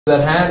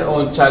At hand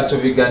on Church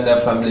of Uganda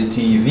Family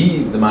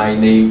TV. My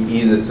name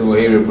is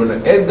Tumuhere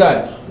Bruno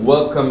Edgar.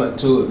 Welcome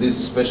to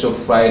this special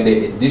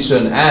Friday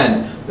edition,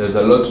 and there's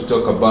a lot to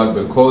talk about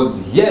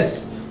because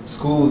yes,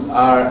 schools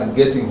are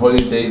getting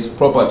holidays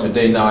proper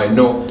today. Now I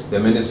know there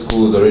are many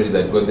schools already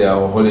that got their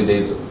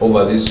holidays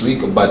over this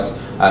week, but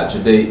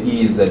today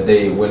is the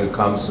day when it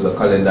comes to the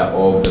calendar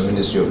of the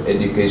Ministry of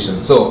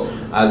Education. So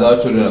as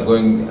our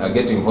children are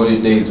getting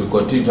holidays, we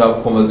continue to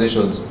have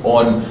conversations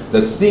on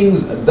the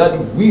things that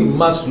we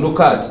must look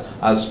at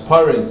as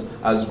parents,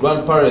 as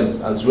grandparents,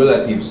 as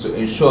relatives to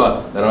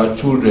ensure that our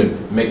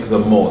children make the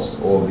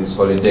most of this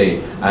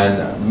holiday.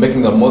 And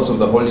making the most of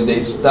the holiday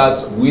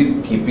starts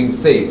with keeping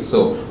safe.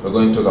 So we're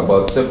going to talk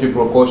about safety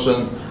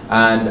precautions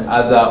and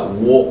other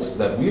walks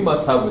that we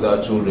must have with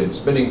our children,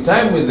 spending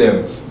time with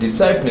them,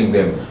 discipling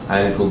them,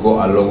 and it will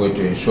go a long way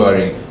to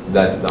ensuring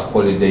that the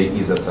holiday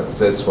is a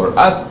success for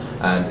us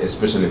and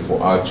especially for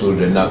our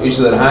children. Now,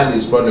 Issues at Hand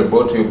is proudly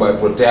brought to you by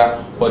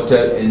Protea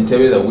Hotel in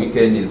Entebbe. The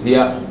weekend is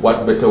here.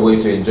 What better way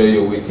to enjoy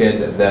your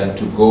weekend than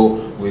to go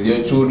with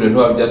your children who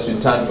have just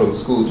returned from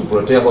school to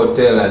Protea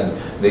Hotel,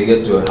 and they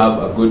get to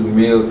have a good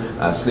meal,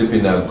 sleep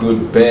in a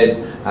good bed,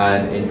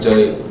 and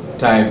enjoy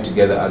time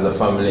together as a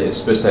family,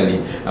 especially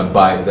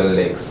by the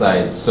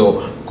lakeside.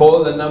 So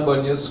call the number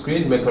on your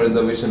screen, make a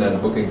reservation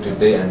and booking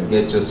today, and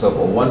get yourself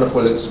a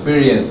wonderful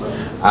experience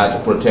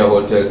at Protea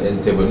Hotel in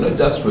Entebbe, not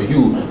just for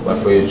you but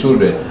for your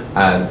children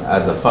and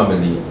as a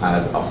family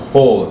as a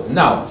whole.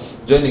 Now,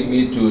 joining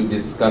me to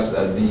discuss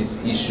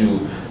this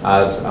issue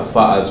as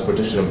far as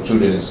protection of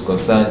children is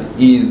concerned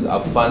is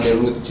Afande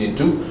Ruth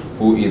Kintu,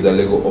 who is a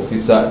legal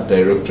officer,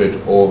 Directorate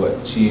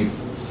of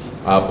Chief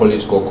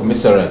Political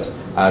Commissariat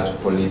at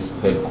Police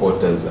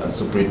Headquarters.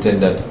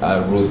 Superintendent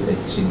Ruth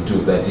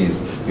Kintu, that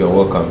is. You're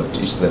welcome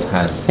to Issues at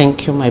Hand.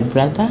 Thank you, my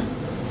brother.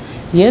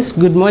 Yes,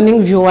 good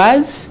morning,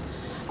 viewers,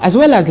 as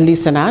well as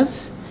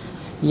listeners.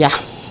 Yeah,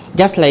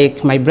 just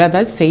like my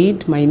brother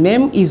said, my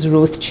name is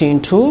Ruth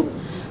Kintu.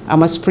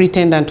 I'm a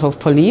Superintendent of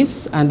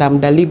Police, and I'm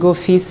the legal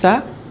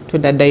officer to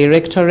the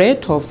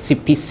Directorate of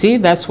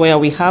CPC. That's where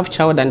we have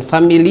Child and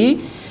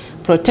Family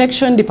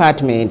Protection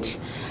Department.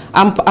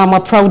 I'm a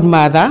proud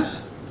mother.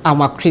 I'm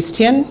a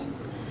Christian.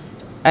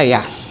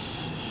 Yeah.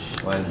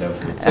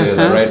 Wonderful. So you're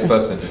the right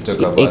person to talk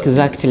about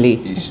exactly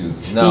these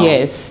issues. Now,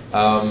 yes.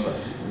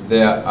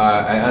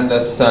 I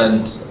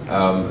understand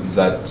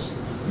that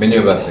many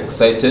of us are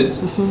excited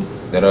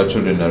that our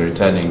children are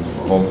returning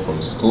home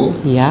from school.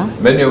 Yeah.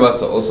 Many of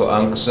us are also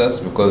anxious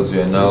because we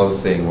are now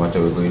saying, what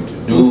are we going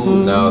to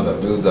do? Now the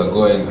bills are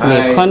going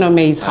high. The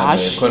economy is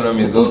harsh. The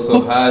economy is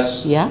also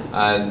harsh. Yeah.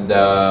 And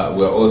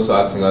we're also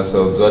asking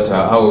ourselves,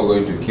 how are we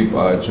going to keep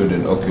our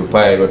children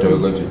occupied? What are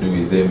we going to do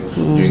with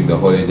them during the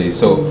holidays?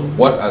 So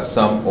what are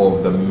some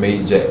of the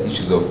major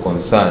issues of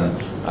concern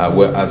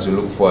as we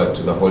look forward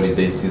to the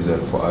holiday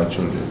season for our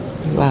children?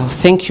 Wow,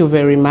 thank you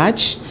very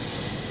much.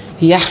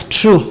 Yeah,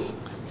 true.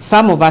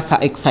 Some of us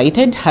are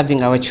excited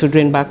having our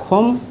children back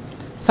home.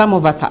 Some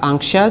of us are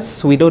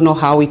anxious. We don't know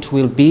how it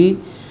will be.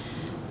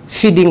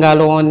 Feeding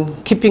alone,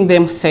 keeping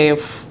them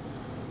safe.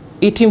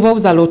 It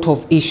involves a lot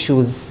of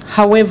issues.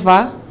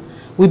 However,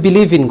 we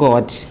believe in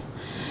God.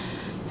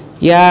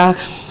 Yeah,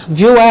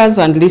 viewers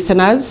and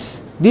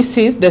listeners, this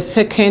is the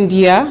second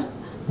year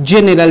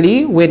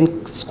generally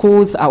when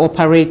schools are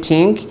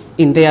operating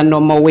in their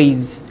normal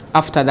ways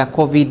after the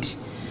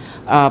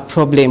COVID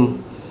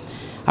problem.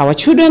 Our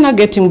children are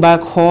getting back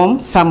home,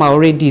 some are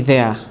already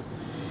there.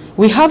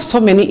 We have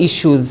so many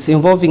issues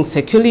involving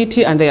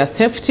security and their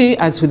safety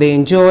as they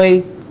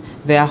enjoy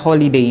their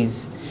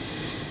holidays.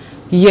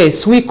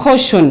 Yes, we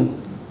caution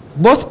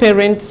both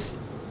parents,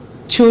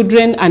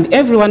 children, and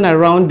everyone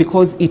around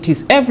because it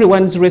is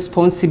everyone's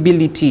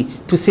responsibility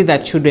to see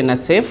that children are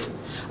safe,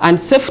 and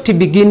safety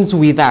begins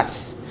with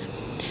us.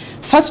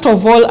 First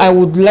of all, I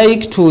would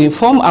like to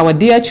inform our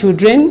dear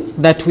children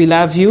that we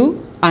love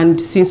you.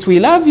 And since we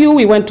love you,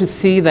 we want to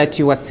see that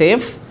you are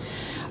safe.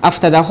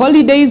 After the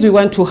holidays, we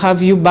want to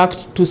have you back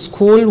to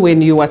school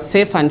when you are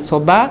safe and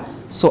sober,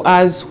 so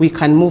as we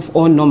can move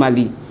on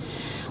normally.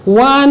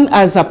 One,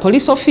 as a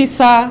police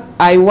officer,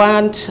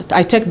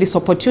 I take this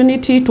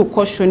opportunity to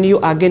caution you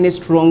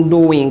against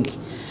wrongdoing.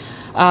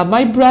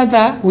 My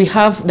brother, we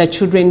have the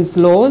children's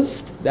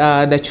laws,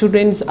 the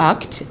Children's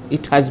Act.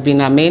 It has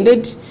been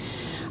amended.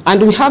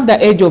 And we have the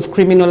age of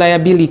criminal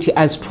liability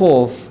as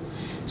 12.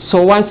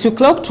 So once you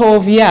clock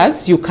 12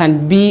 years, you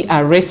can be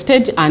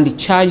arrested and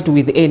charged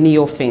with any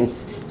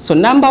offense. So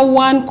number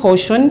one,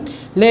 caution,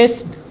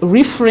 let's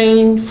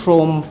refrain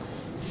from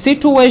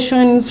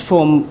situations,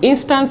 from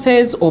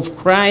instances of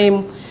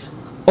crime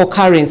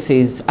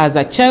occurrences. As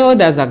a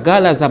child, as a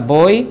girl, as a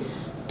boy,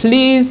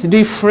 please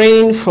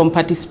refrain from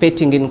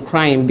participating in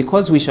crime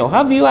because we shall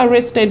have you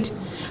arrested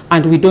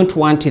and we don't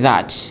want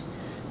that.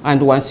 And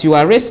once you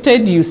are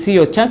arrested, you see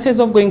your chances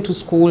of going to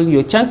school,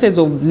 your chances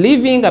of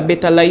living a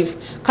better life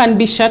can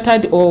be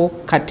shattered or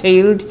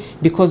curtailed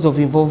because of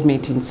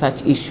involvement in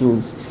such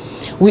issues.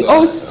 We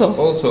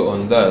also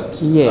on that,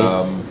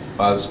 yes.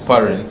 as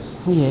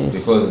parents, Yes.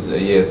 because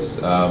yes,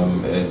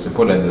 it's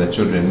important that the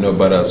children know,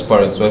 but as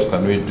parents, what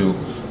can we do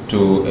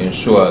to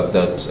ensure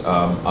that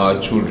our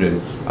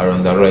children are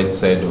on the right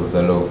side of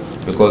the law?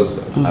 Because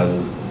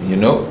as you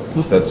know,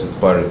 it starts with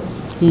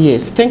parents.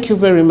 Yes, thank you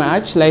very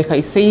much. Like I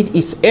said,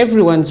 it's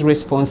everyone's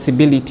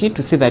responsibility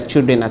to see that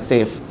children are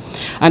safe.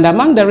 And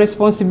among the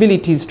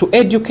responsibilities, to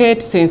educate,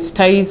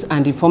 sensitize,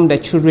 and inform the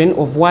children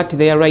of what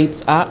their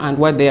rights are and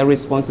what their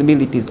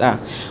responsibilities are.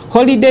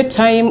 Holiday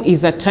time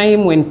is a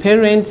time when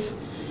parents,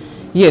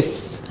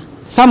 yes,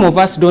 some of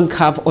us don't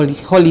have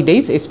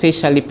holidays,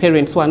 especially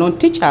parents who are not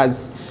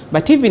teachers.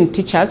 But even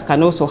teachers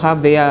can also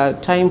have their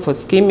time for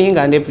scheming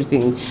and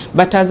everything.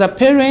 But as a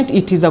parent,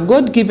 it is a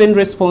God-given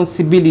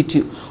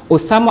responsibility or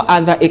some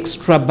other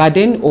extra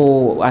burden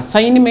or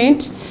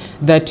assignment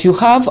that you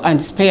have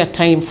and spare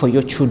time for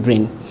your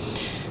children.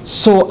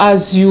 So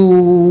as you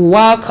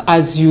work,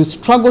 as you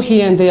struggle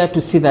here and there to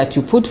see that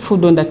you put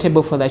food on the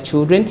table for the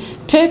children,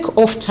 take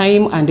off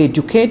time and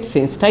educate,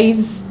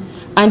 sensitize,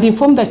 and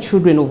inform the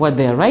children of what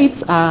their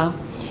rights are,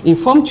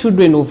 inform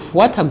children of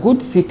what a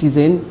good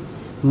citizen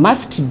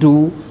must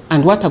do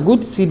and what a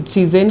good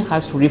citizen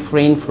has to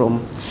refrain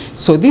from.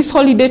 So this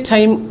holiday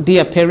time,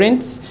 dear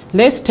parents,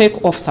 let's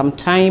take off some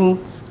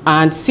time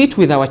and sit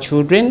with our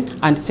children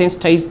and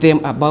sensitize them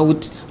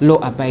about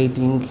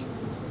law-abiding.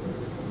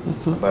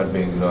 About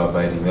being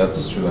law-abiding,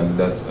 that's true, and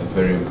that's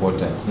very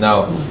important.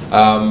 Now,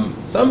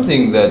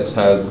 something that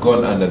has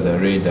gone under the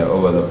radar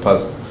over the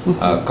past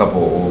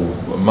couple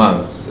of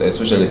months,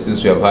 especially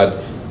since we have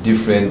had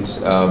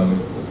different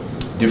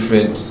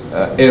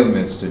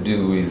ailments to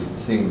deal with,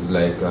 things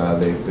like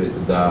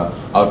the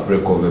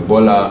outbreak of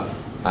Ebola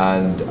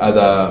and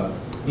other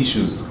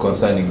issues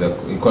concerning the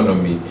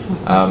economy.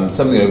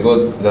 Something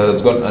that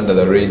has gone under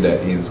the radar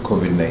is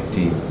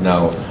COVID-19.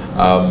 Now,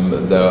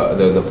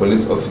 there was a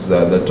police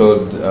officer that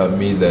told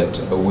me that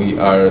we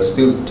are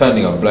still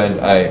turning a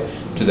blind eye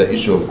to the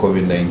issue of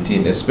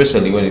COVID-19,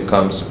 especially when it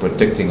comes to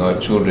protecting our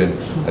children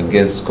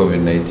against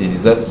COVID-19.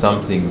 Is that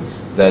something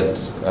that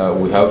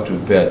we have to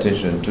pay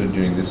attention to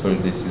during this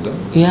holiday season?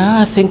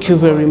 Yeah, thank you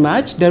very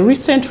much. The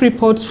recent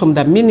reports from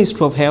the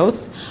Ministry of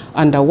Health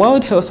and the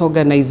World Health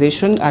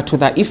Organization are to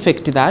the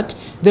effect that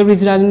there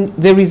is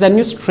a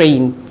new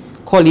strain,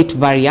 call it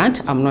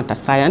variant. I'm not a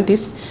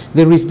scientist.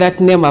 There is that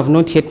name I've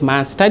not yet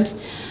mastered.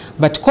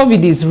 But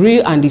COVID is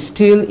real and is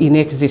still in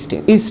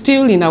existence. It's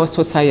still in our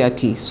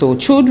society. So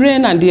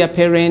children and their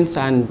parents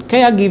and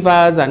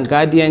caregivers and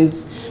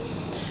guardians,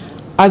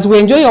 as we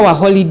enjoy our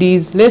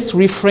holidays, let's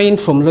refrain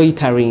from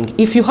loitering.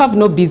 If you have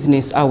no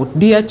business out,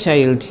 dear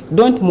child,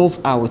 don't move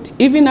out.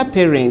 Even a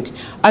parent,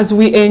 as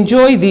we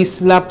enjoy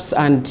these lapse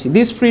and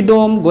this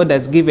freedom God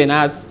has given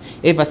us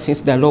ever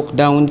since the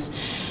lockdowns,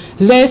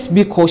 let's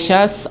be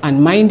cautious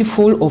and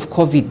mindful of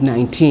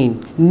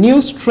COVID-19.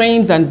 New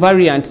strains and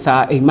variants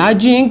are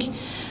emerging,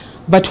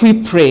 but we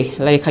pray,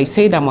 like I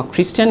said, I'm a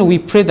Christian, we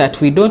pray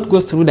that we don't go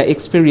through the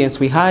experience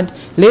we had.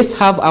 Let's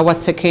have our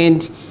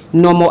second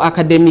normal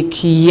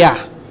academic year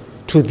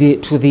to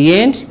the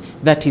end,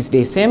 that is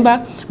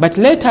December. But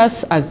let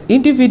us as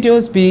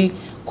individuals be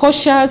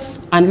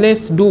cautious and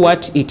let's do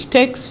what it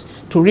takes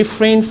to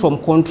refrain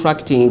from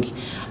contracting.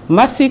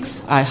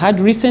 Masks, I heard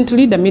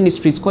recently the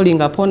ministry is calling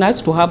upon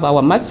us to have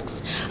our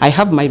masks. I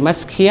have my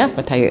mask here,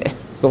 but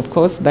of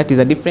course, that is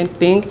a different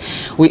thing.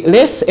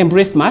 Let's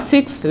embrace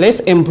masks. Let's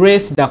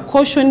embrace the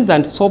cautions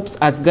and SOPs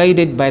as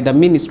guided by the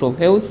Ministry of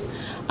Health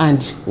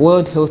and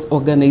World Health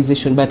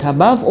Organization. But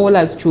above all,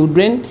 as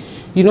children,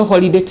 you know,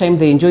 holiday time,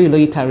 they enjoy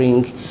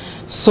loitering.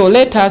 So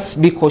let us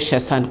be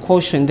cautious and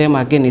caution them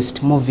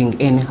against moving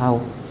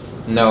anyhow.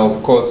 Now,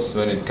 of course,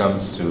 when it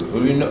comes to,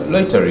 you know,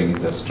 loitering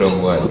is a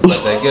strong word, but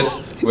I get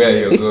where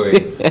you're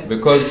going,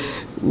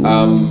 because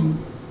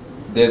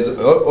there's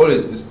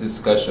always this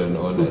discussion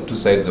on two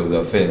sides of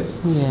the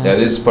fence. Yeah. There are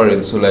these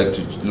parents who like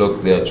to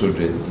lock their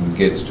children in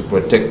gates to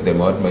protect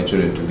them. I want my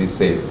children to be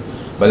safe.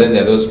 But then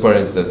there are those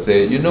parents that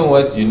say, you know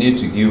what, you need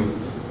to give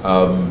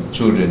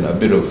children a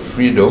bit of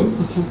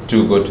freedom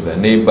to go to their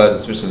neighbors,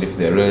 especially if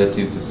they're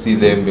relatives, to see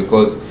them,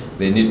 because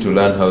they need to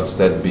learn how to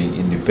start being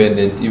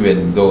independent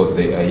even though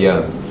they are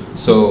young.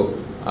 So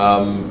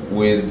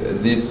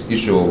with this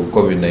issue of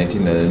COVID-19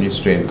 and a new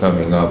strain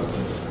coming up,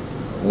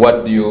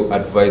 what do you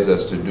advise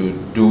us to do?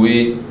 Do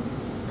we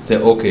say,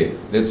 okay,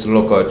 let's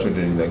lock our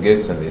children in the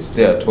gates and they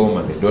stay at home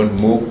and they don't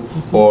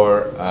move,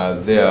 or are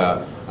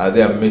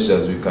there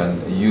measures we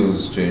can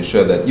use to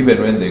ensure that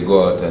even when they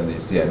go out and they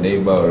see a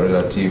neighbor or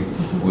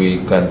relative, we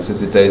can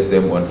sensitize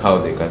them on how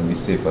they can be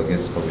safe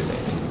against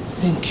COVID-19?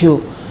 Thank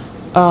you.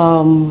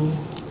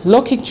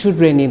 Locking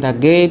children in the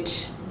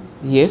gate,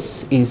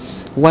 yes,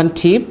 is one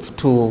tip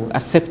to a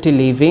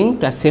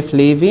safe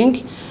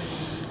living.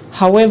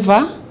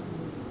 However,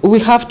 we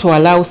have to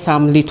allow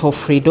some little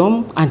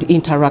freedom and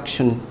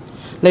interaction.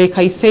 Like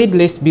I said,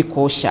 let's be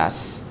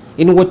cautious.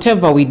 In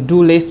whatever we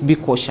do, let's be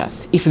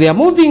cautious. If they are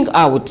moving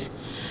out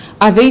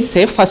Are they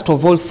safe? First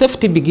of all,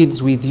 safety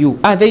begins with you.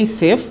 Are they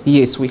safe?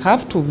 Yes, we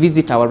have to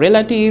visit our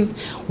relatives.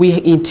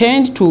 We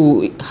intend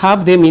to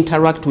have them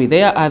interact with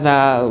their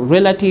other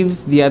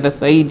relatives, the other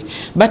side.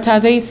 But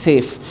are they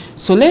safe?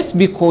 So let's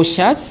be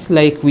cautious.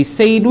 Like we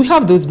said, we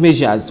have those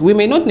measures. We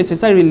may not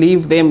necessarily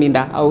leave them in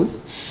the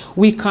house.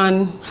 We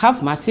can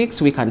have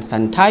masks, we can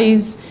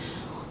sanitize.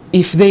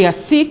 If they are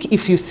sick,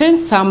 if you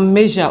sense some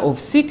measure of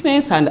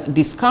sickness and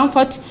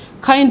discomfort,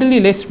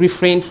 kindly let's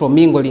refrain from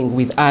mingling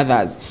with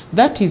others.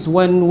 That is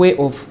one way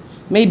of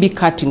maybe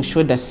cutting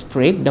short the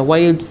spread, the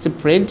wild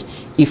spread.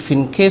 If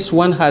in case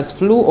one has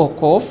flu or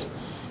cough,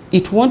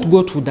 it won't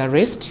go to the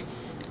rest.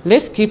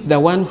 Let's keep the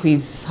one who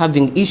is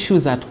having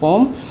issues at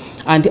home.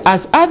 And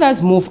as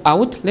others move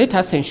out, let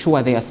us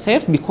ensure they are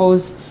safe,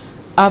 because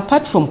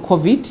apart from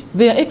COVID,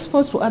 they are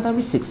exposed to other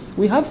risks.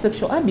 We have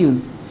sexual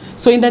abuse.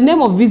 So in the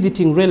name of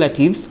visiting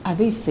relatives, are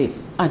they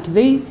safe? Aren't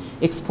they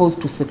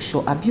exposed to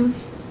sexual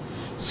abuse?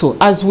 So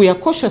as we are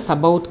cautious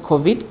about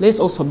COVID, let's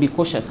also be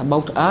cautious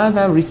about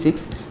other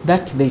risks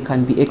that they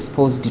can be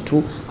exposed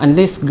to, and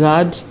let's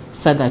guard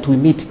so that we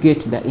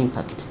mitigate the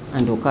impact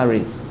and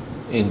occurrence.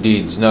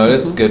 Indeed. Now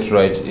let's get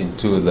right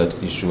into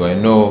that issue. I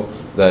know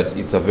that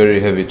it's a very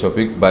heavy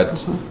topic,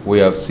 but we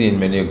have seen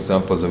many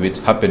examples of it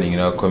happening in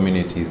our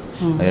communities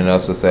and in our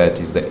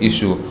societies. The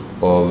issue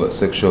of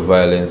sexual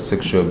violence,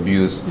 sexual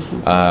abuse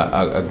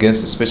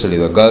against especially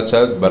the girl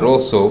child, but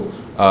also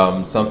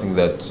something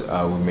that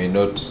we may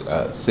not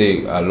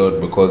say a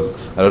lot, because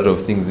a lot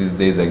of things these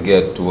days are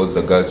geared towards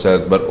the girl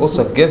child, but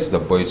also against the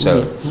boy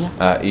child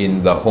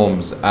in the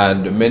homes.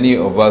 And many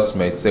of us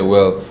might say,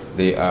 well,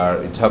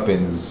 it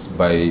happens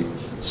by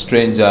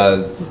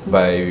strangers,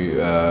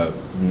 by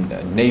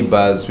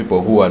neighbors,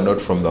 people who are not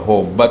from the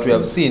home. But we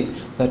have seen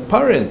that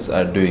parents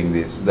are doing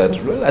this,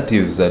 that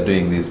relatives are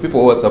doing this,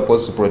 people who are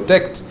supposed to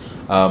protect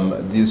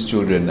these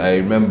children. I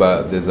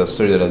remember there's a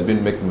story that has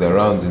been making the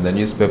rounds in the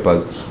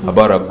newspapers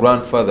about a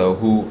grandfather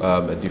who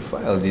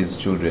defiled his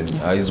children,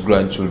 his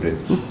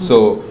grandchildren.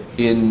 So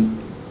in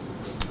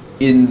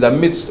the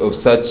midst of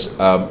such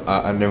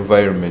an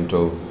environment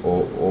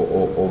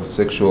of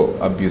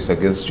sexual abuse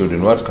against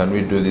children, what can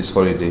we do this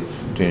holiday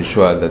to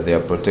ensure that they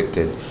are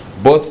protected,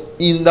 both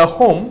in the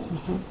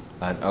home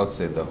and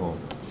outside the home?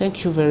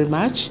 Thank you very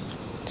much.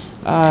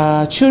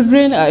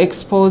 Children are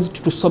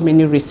exposed to so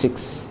many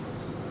risks,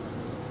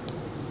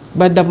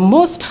 but the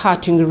most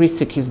hurting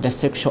risk is the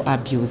sexual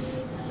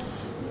abuse.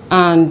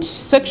 And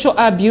sexual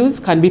abuse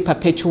can be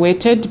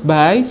perpetuated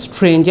by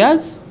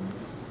strangers,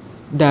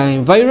 the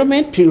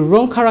environment,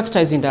 wrong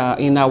characters in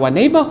our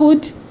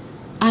neighborhood,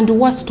 and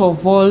worst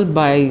of all,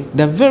 by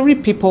the very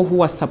people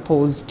who are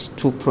supposed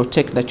to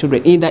protect the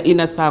children in the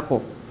inner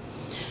circle.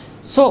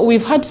 So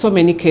we've had so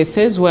many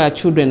cases where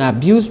children are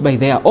abused by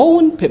their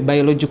own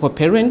biological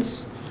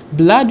parents,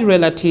 blood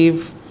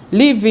relative,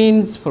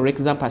 live-ins, for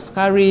example,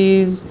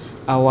 askaris,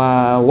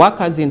 our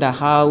workers in the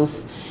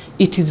house.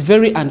 It is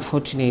very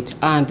unfortunate,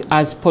 and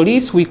as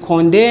police we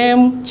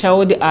condemn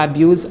child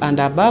abuse and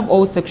above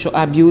all sexual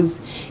abuse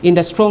in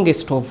the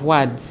strongest of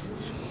words.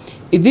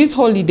 In these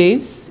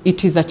holidays,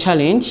 it is a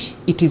challenge.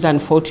 It is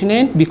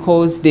unfortunate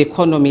because the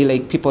economy,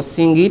 like people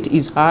sing it,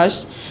 is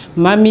harsh.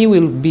 Mommy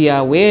will be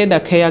away, the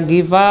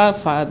caregiver,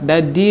 father,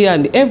 daddy,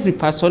 and every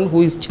person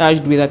who is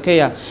charged with the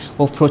care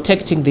of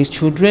protecting these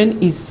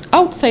children is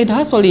outside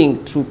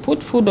hustling to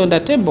put food on the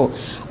table.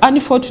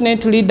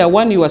 Unfortunately, the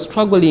one you are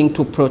struggling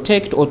to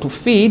protect or to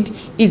feed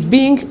is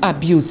being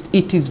abused.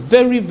 It is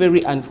very,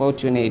 very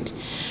unfortunate.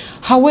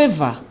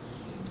 However,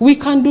 we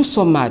can do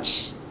so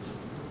much.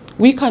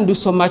 We can do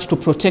so much to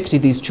protect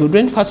these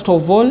children. First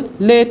of all,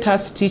 let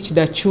us teach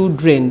the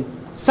children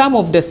some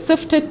of the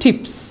safety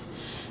tips.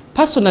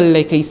 Personally,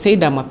 like I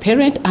said, I'm a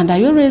parent, and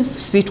I always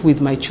sit with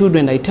my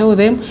children. I tell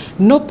them,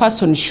 no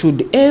person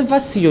should ever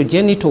see your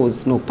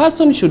genitals. No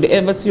person should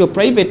ever see your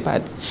private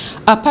parts,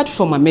 apart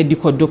from a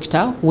medical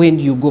doctor when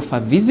you go for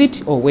a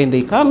visit or when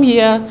they come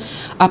here,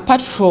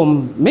 apart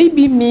from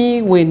maybe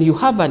me when you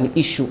have an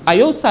issue.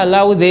 I also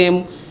allow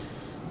them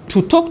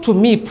to talk to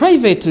me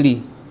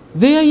privately.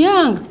 They are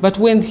young, but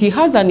when he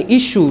has an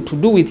issue to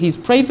do with his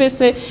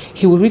privacy,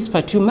 he will whisper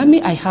to you,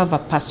 Mommy, I have a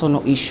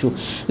personal issue.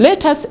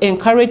 Let us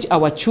encourage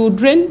our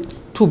children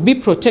to be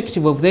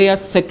protective of their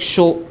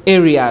sexual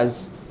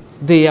areas,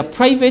 their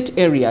private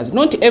areas.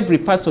 Not every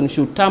person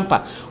should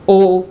tamper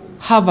or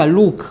have a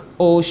look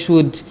or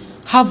should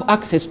have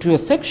access to your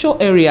sexual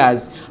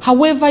areas.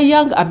 However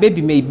young a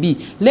baby may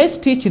be, let's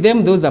teach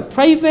them those are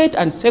private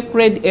and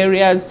sacred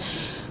areas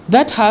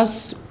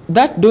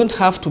that don't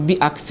have to be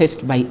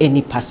accessed by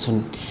any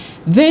person.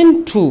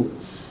 Then too,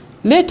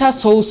 let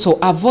us also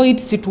avoid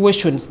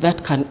situations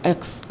that can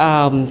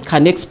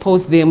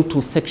expose them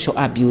to sexual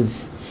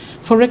abuse.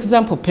 For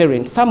example,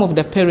 parents, some of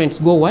the parents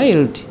go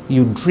wild.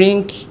 You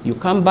drink, you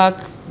come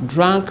back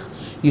drunk,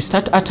 you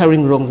start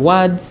uttering wrong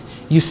words,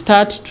 you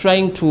start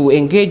trying to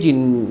engage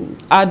in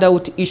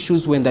adult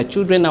issues when the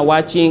children are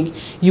watching,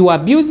 you are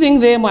abusing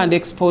them and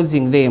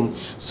exposing them.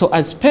 So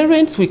as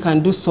parents, we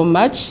can do so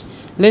much.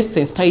 Let's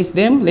sensitize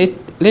them.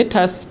 Let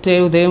us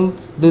tell them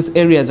those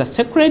areas are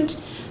sacred.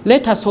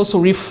 let us also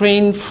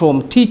refrain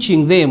from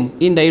teaching them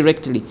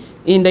indirectly.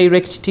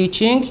 Indirect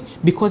teaching,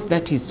 because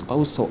that is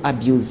also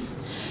abuse.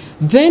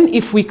 Then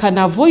if we can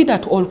avoid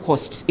at all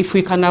costs, if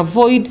we can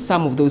avoid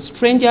some of those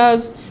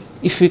strangers,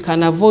 if we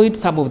can avoid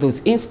some of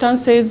those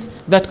instances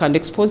that can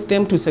expose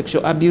them to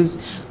sexual abuse,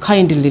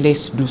 kindly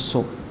let's do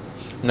so.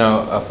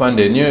 Now,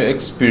 Afande, in your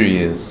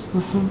experience,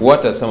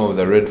 what are some of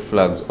the red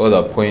flags or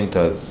the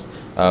pointers?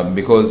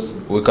 Because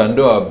we can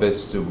do our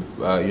best to,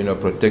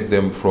 protect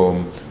them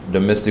from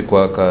domestic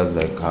workers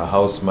like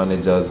house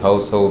managers,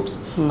 house helps,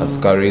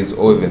 askaris,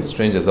 or even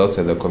strangers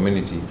outside the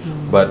community.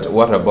 But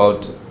what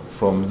about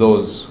from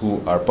those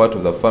who are part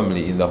of the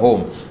family in the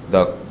home,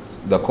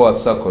 the core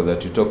circle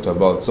that you talked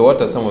about? So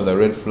what are some of the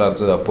red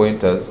flags or the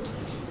pointers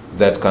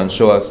that can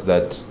show us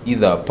that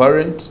either a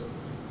parent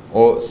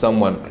or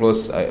someone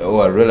close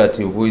or a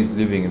relative who is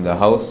living in the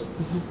house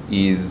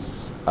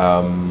is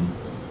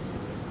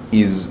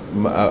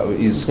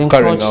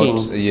carrying out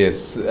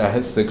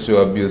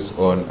sexual abuse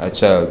on a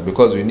child?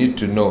 Because we need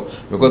to know,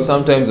 because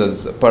sometimes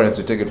as parents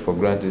we take it for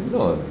granted.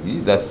 No,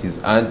 that's his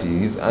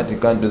auntie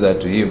can't do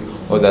that to him,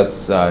 or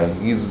that's her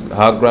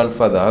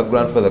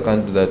grandfather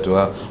can't do that to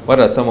her. What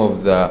are some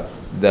of the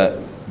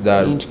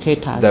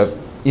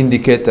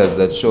indicators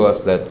that show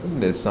us that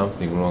there's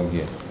something wrong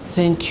here?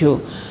 Thank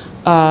you.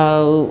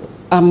 I'm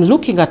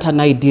looking at an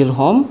ideal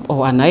home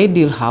or an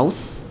ideal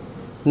house,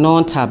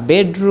 not a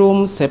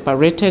bedroom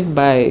separated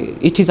by,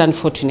 it is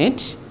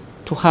unfortunate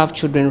to have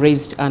children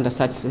raised under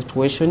such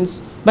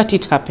situations, but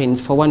it happens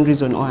for one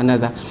reason or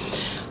another.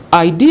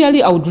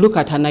 Ideally, I would look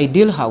at an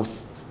ideal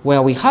house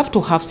where we have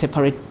to have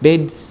separate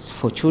beds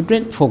for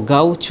children, for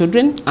girl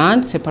children,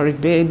 and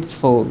separate beds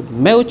for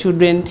male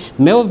children,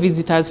 male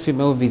visitors,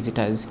 female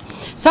visitors.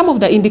 Some of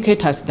the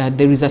indicators that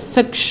there is a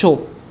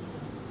sexual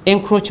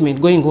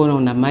encroachment going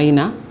on a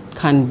minor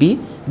can be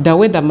the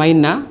way the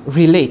minor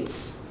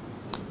relates.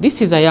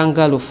 This is a young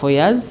girl of 4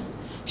 years.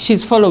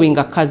 She's following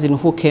a cousin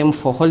who came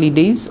for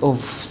holidays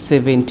of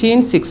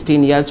 17,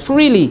 16 years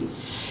freely.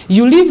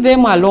 You leave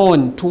them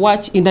alone to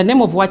watch, in the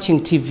name of watching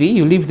TV,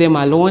 you leave them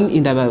alone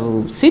in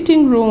the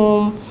sitting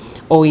room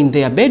or in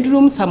their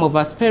bedroom. Some of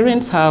us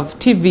parents have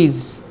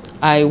TVs.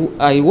 I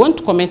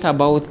won't comment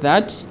about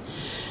that,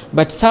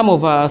 but some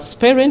of us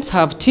parents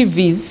have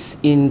TVs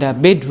in the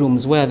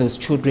bedrooms where those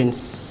children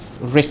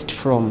rest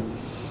from.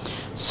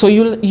 So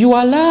you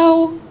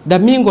allow the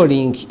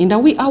mingling in the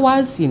wee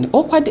hours, in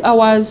awkward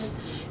hours,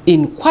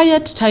 in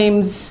quiet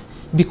times,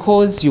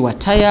 because you are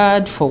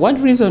tired for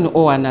one reason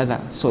or another.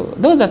 So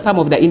those are some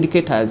of the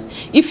indicators.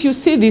 If you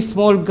see this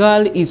small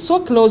girl is so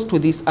close to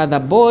this other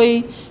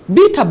boy,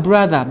 be it a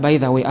brother, by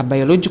the way, a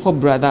biological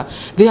brother,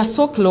 they are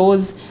so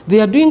close, they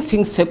are doing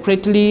things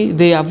separately,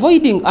 they are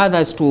avoiding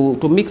others to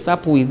mix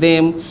up with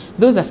them,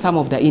 those are some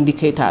of the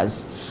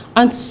indicators.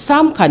 And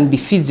some can be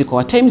physical.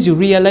 At times you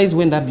realize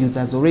when the abuse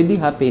has already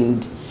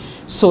happened.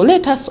 So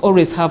let us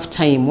always have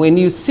time. When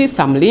you see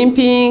some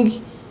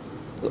limping,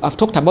 I've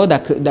talked about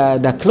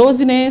the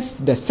closeness,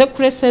 the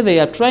secrecy, they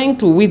are trying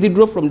to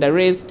withdraw from the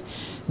rest,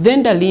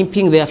 then the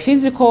limping, they are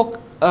physical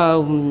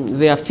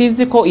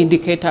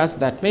indicators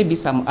that may be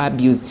some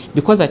abuse.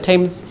 Because at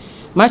times,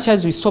 much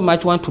as we so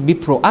much want to be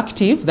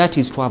proactive, that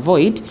is to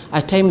avoid,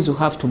 at times you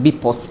have to be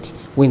post.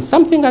 When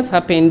something has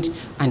happened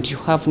and you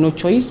have no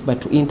choice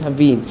but to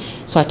intervene.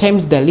 So at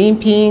times the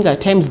limping,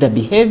 at times the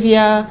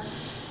behavior,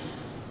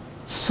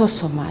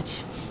 so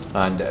much.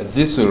 And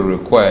this will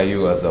require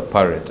you as a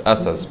parent,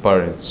 us as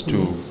parents,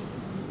 to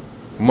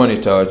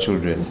monitor our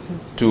children,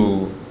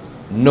 to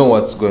know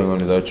what's going on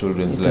with our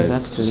children's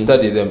lives, to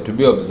study them, to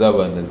be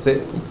observant and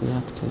say,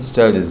 this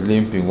child is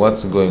limping,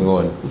 what's going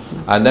on?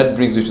 And that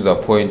brings you to the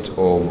point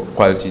of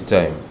quality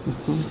time.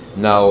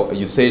 Now,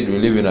 you said we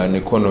live in an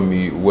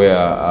economy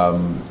where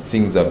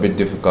things are a bit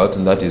difficult,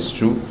 and that is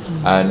true.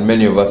 And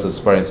many of us as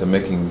parents are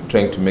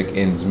trying to make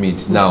ends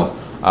meet. Now,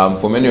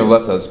 for many of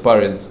us as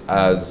parents,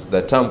 as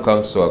the term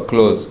comes to a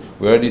close,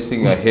 we already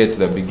think ahead to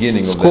the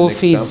beginning of the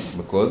next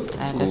term, because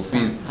school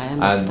fees.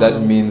 And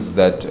that means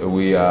that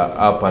we are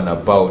up and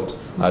about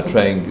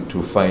trying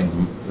to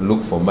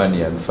look for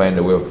money and find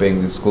a way of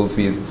paying the school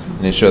fees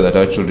and ensure that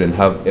our children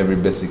have every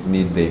basic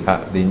need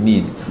they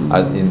need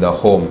in the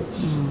home.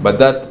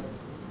 But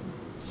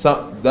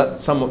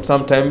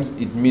sometimes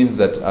it means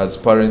that as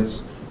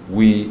parents,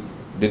 we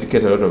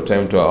dedicate a lot of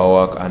time to our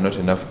work and not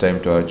enough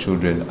time to our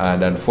children.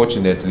 And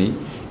unfortunately,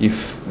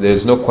 if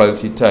there's no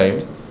quality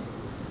time,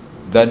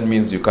 that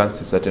means you can't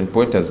see certain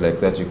pointers like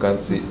that. You can't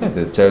see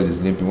the child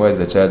is limping, why is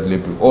the child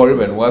limping? Or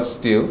even worse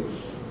still,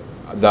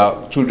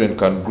 the children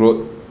can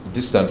grow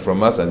distant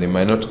from us and they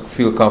might not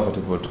feel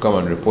comfortable to come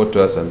and report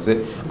to us and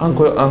say,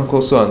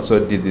 Uncle so-and-so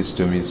did this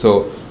to me.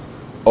 So,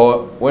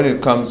 or when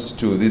it comes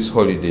to this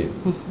holiday,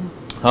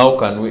 how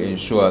can we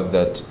ensure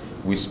that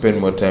we spend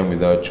more time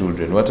with our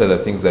children? What are the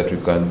things that we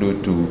can do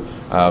to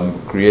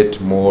create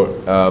more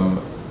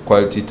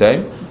quality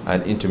time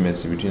and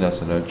intimacy between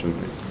us and our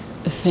children?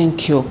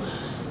 Thank you.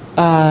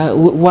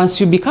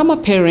 Once you become a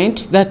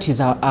parent, that is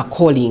a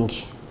calling.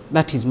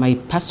 That is my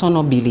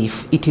personal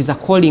belief. It is a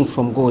calling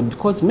from God,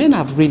 because men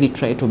have really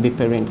tried to be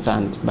parents,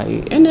 and by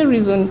any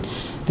reason,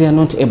 they are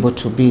not able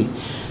to be.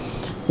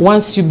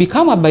 Once you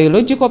become a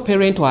biological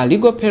parent or a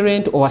legal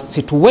parent or a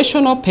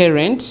situational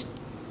parent,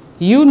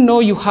 you know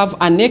you have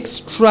an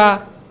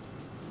extra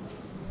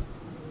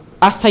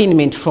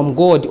assignment from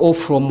God, or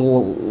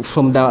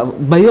from the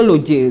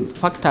biology,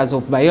 factors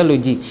of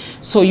biology.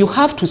 So you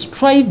have to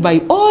strive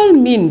by all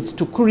means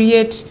to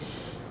create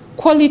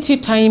quality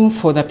time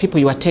for the people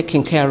you are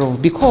taking care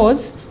of,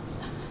 because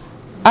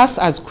us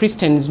as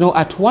Christians know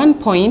at one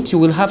point you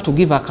will have to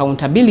give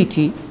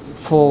accountability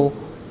for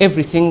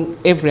everything,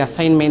 every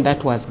assignment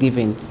that was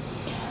given.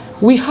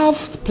 We have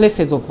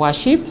places of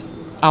worship.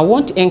 I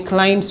won't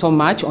incline so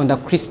much on the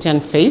Christian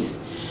faith.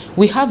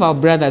 We have our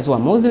brothers who are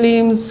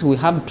Muslims, we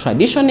have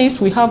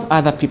traditionists, we have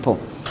other people.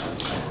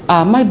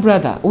 My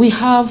brother, we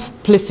have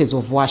places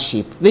of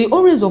worship. They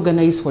always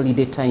organize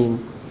holiday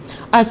time.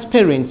 As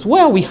parents,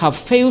 where we have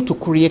failed to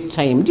create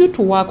time due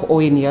to work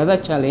or any other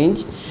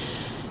challenge,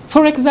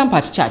 for example,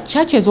 at church,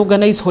 churches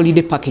organize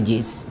holiday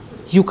packages.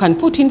 You can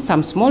put in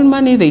some small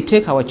money, they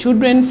take our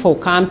children for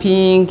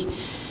camping,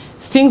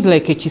 things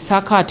like a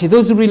Chisaka,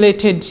 those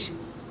related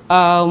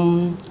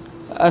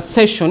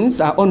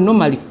sessions are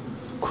normally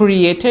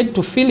created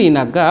to fill in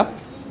a gap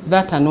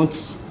that have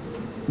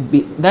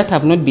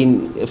not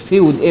been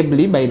filled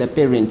ably by the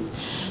parents.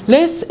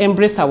 Let's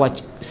embrace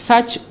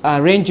such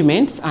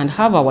arrangements and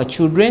have our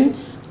children,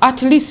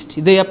 at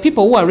least they are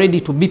people who are ready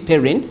to be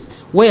parents,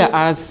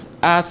 whereas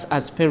us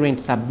as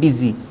parents are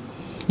busy.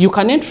 You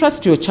can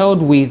entrust your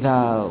child with,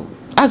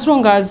 as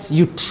long as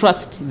you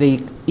trust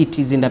it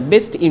is in the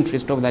best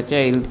interest of the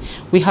child.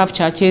 We have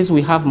churches,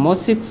 we have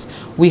mosques,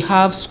 we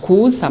have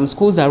schools. Some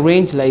schools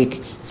arrange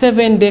like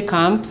 7-day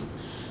camp,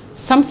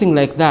 something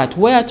like that,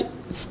 where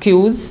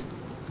skills,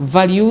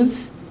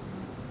 values,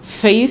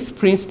 faith,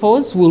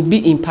 principles will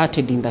be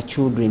imparted in the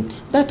children.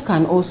 That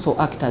can also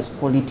act as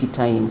quality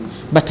time.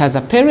 But as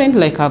a parent,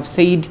 like I've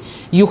said,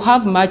 you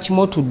have much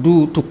more to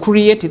do to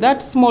create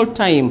that small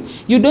time.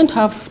 You don't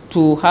have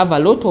to have a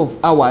lot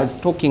of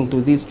hours talking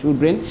to these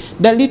children.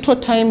 The little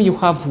time you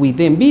have with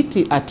them, be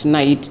it at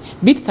night,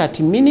 be it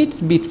 30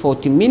 minutes, be it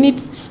 40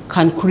 minutes,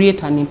 can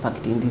create an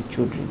impact in these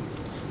children.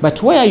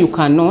 But where you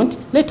cannot,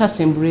 let us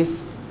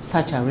embrace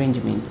such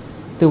arrangements.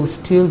 They will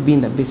still be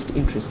in the best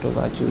interest of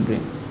our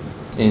children.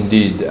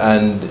 Indeed,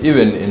 and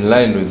even in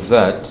line with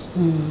that,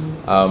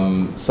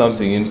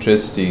 something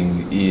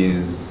interesting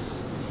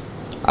is,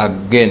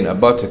 again,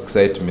 about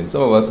excitement.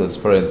 Some of us as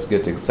parents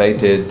get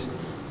excited,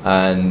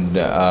 and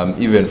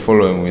even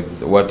following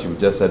with what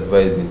you've just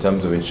advised in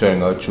terms of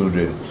ensuring our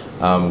children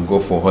go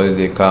for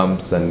holiday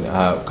camps and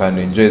can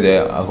enjoy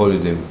their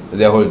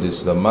holidays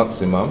to the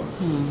maximum,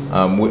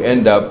 we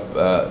end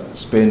up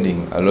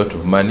spending a lot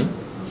of money.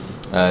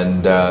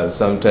 And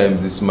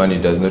sometimes this money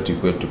does not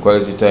equate to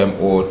quality time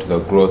or to the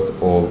growth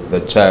of the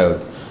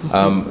child.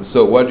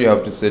 So what do you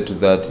have to say to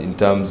that in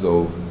terms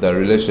of the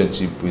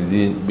relationship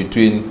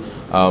between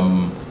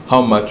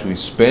how much we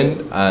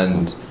spend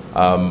and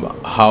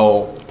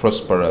how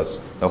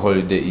prosperous the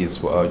holiday is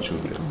for our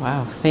children?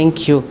 Wow,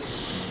 thank you.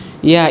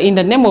 Yeah, in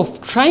the name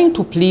of trying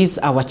to please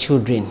our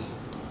children,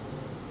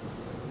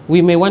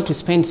 we may want to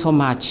spend so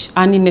much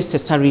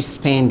unnecessary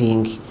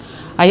spending.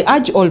 I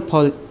urge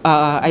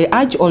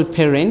all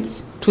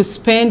parents to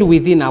spend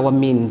within our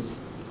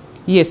means.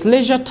 Yes,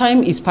 leisure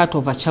time is part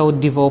of a child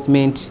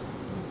development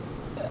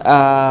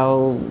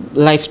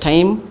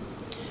lifetime.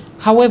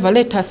 However,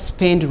 let us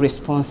spend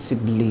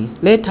responsibly.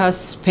 Let us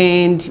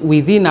spend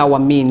within our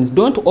means.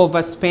 Don't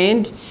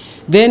overspend.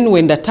 Then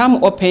when the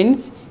term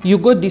opens, you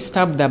go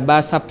disturb the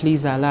bursar,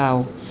 please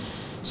allow.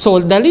 So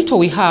the little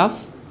we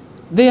have,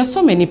 there are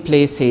so many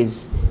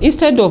places.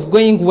 Instead of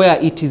going where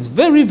it is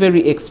very,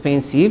 very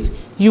expensive,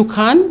 you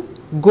can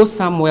go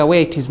somewhere where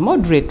it is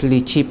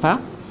moderately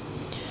cheaper.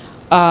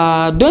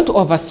 Don't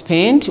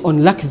overspend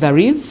on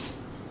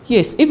luxuries.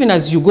 Yes, even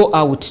as you go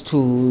out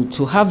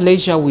to have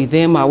leisure with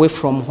them away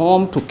from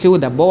home, to kill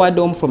the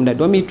boredom from the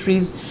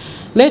dormitories,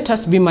 let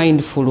us be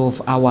mindful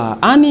of our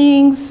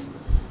earnings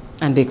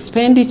and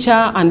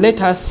expenditure, and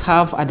let us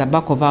have at the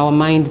back of our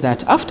mind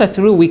that after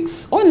 3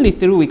 weeks, only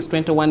 3 weeks,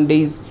 21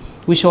 days,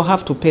 we shall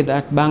have to pay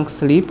that bank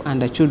slip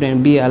and the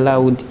children be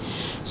allowed.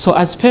 So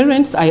as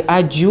parents, I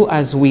urge you,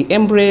 as we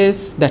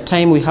embrace the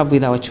time we have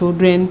with our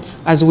children,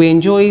 as we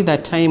enjoy the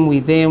time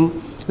with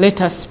them,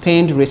 let us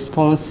spend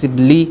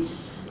responsibly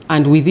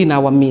and within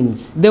our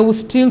means. They will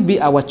still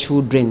be our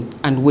children.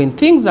 And when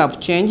things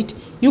have changed,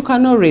 you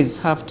can always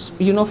have,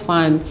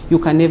 fun. You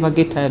can never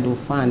get tired of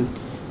fun.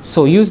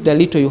 So use the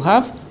little you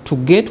have to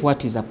get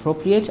what is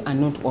appropriate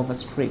and not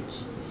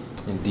overstretch.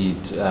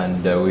 Indeed,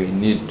 and we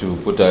need to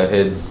put our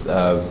heads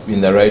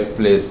in the right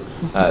place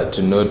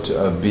to not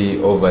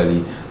be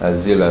overly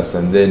zealous,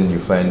 and then you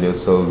find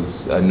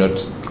yourselves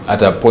not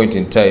at a point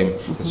in time,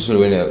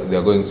 especially when they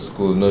are going to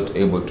school, not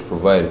able to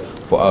provide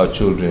for our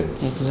children.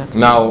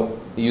 Exactly. Now,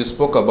 you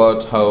spoke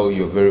about how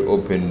you're very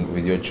open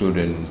with your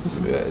children,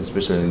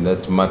 especially in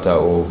that matter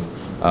of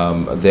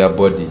their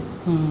body.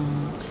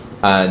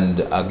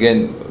 And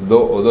again,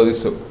 although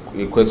this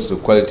equates to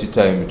quality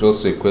time, it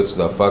also equates to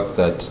the fact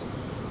that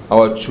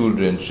our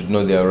children should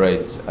know their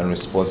rights and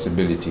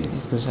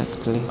responsibilities.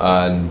 Exactly.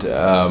 And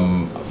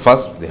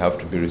first, they have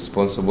to be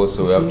responsible,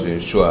 so we have to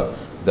ensure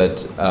that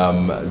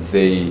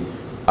they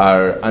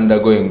are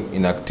undergoing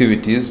in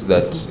activities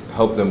that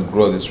help them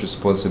grow this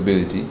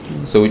responsibility.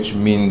 So which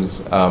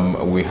means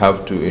we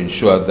have to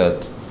ensure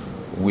that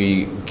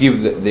we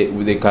give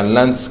they can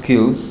learn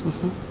skills,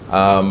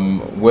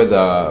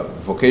 whether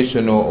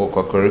vocational or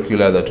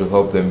co-curricular, that will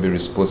help them be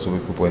responsible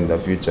people in the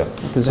future.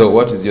 Exactly. So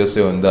what is your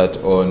say on that,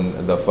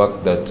 on the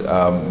fact that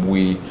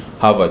we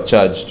have a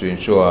charge to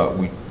ensure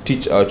we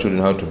teach our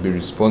children how to be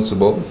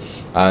responsible,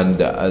 and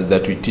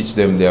that we teach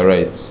them their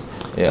rights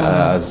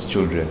as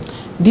children?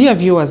 Dear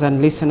viewers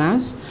and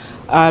listeners,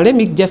 let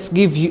me just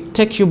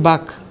take you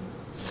back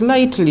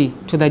slightly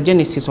to the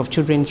genesis of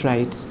children's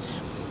rights.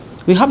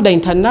 We have the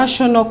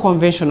International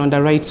Convention on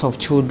the Rights of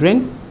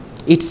Children.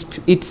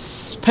 It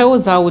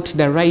spells out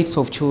the rights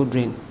of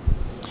children.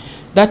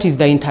 That is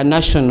the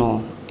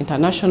international.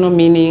 International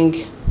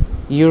meaning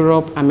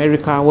Europe,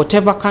 America,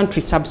 whatever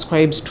country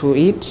subscribes to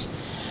it.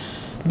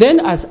 Then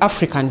as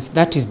Africans,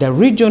 that is the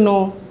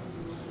regional.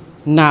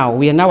 Now,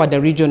 we are now at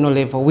the regional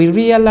level. We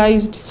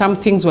realized some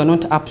things were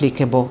not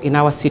applicable in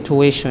our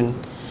situation.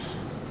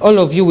 All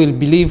of you will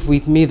believe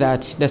with me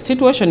that the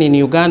situation in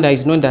Uganda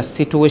is not the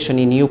situation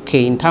in UK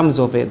in terms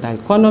of the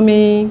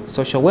economy,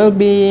 social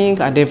well-being,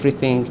 and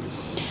everything.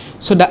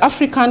 So the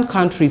African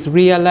countries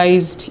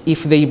realized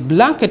if they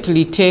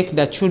blanketly take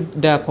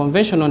the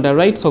Convention on the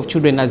Rights of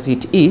Children as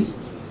it is,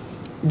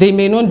 they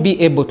may not be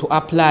able to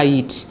apply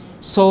it.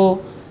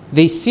 So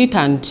they sit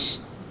and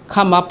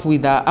come up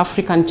with the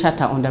African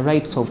Charter on the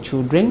Rights of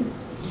Children.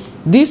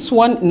 This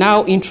one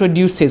now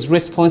introduces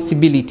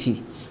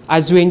responsibility.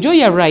 As you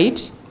enjoy a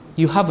right,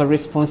 you have a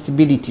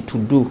responsibility to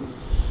do.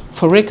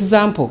 For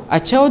example, a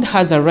child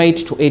has a right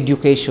to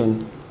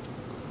education.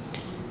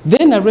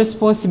 Then a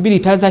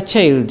responsibility as a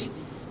child.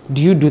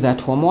 Do you do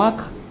that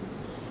homework?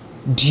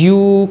 Do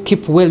you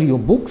keep well your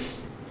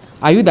books?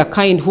 Are you the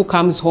kind who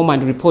comes home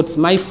and reports,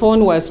 my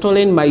phone was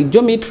stolen, my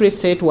geometry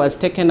set was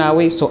taken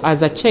away? So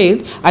as a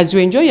child, as you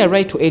enjoy your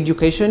right to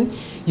education,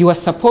 you are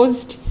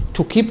supposed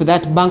to keep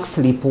that bank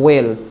slip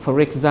well,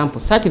 for example,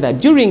 such that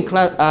during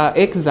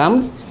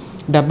exams,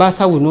 the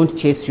bursar will not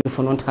chase you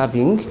for not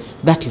having.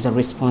 That is a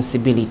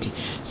responsibility.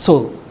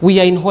 So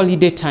we are in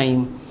holiday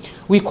time.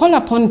 We call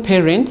upon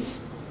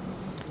parents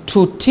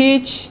to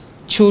teach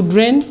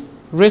children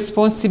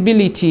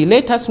responsibility.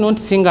 Let us not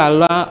sing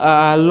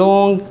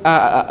alone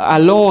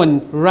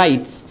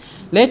rights.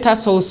 Let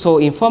us also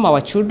inform our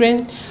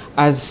children,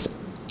 as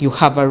you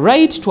have a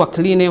right to a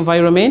clean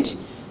environment.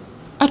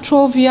 A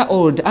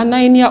 12-year-old, a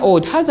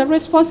 9-year-old has a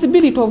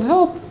responsibility of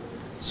help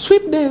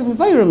sweep the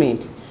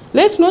environment.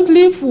 Let's not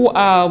leave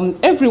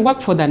every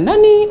work for the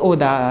nanny or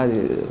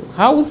the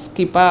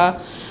housekeeper.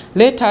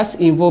 Let us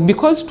involve,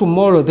 because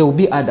tomorrow there will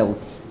be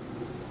adults.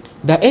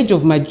 The age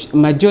of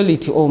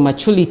majority or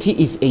maturity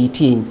is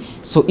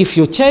 18. So if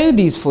your child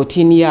is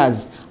 14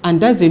 years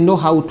and doesn't know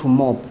how to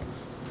mop,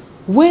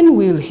 when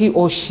will he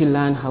or she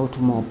learn how to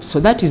mop? So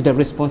that is the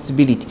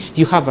responsibility.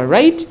 You have a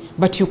right,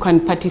 but you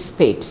can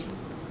participate.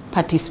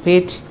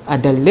 Participate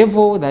at the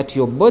level that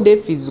your body,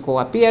 physical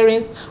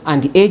appearance,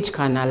 and age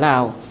can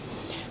allow.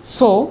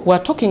 So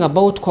we're talking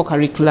about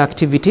co-curricular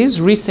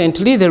activities.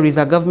 Recently, there is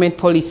a government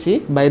policy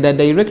by the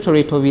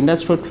Directorate of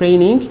Industrial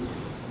Training.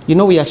 You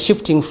know, we are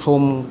shifting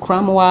from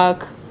cram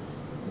work,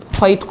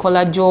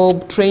 white-collar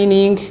job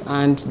training,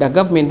 and the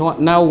government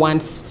now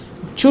wants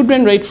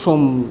children right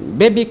from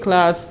baby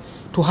class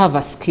to have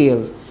a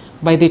skill.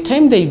 By the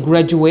time they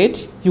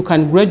graduate, you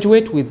can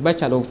graduate with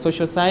Bachelor of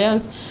Social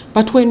Science,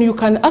 but when you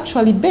can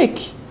actually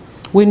bake,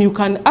 when you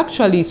can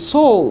actually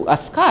sew a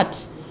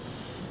skirt.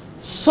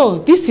 So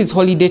this is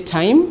holiday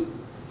time.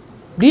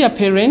 Dear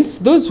parents,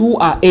 those who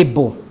are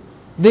able,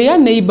 their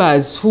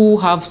neighbors who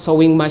have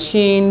sewing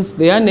machines,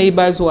 their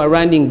neighbors who are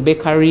running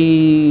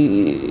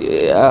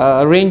bakery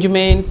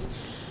arrangements,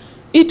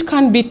 it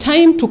can be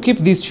time to keep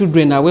these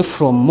children away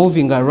from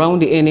moving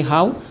around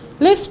anyhow.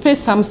 Let's pay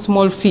some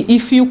small fee.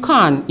 If you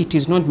can, it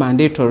is not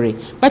mandatory.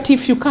 But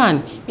if you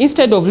can,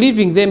 instead of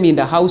leaving them in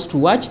the house to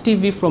watch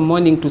TV from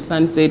morning to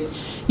sunset,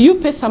 you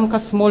pay some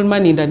small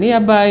money in the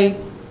nearby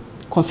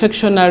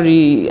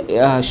confectionery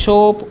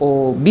shop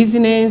or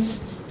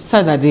business,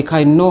 so that they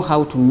can know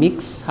how to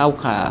mix, how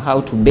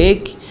to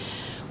bake.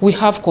 We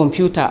have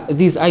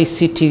these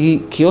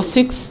ICT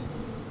kiosks,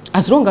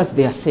 as long as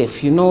they are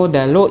safe. You know,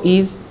 the law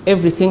is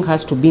everything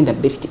has to be in the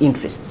best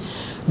interest.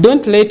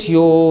 Don't let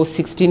your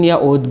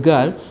 16-year-old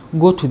girl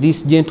go to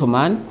this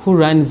gentleman who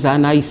runs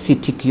an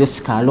ICT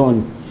kiosk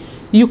alone.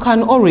 You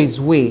can always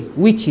weigh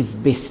which is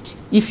best.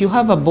 If you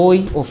have a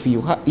boy or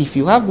if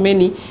you have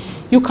many,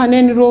 you can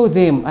enroll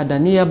them at a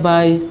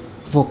nearby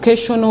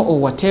vocational or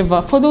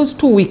whatever for those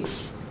 2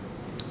 weeks,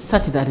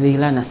 such that they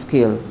learn a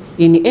skill.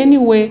 In any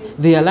way,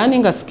 they are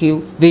learning a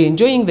skill, they're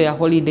enjoying their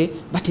holiday,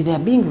 but they are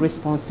being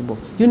responsible.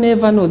 You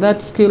never know,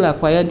 that skill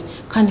acquired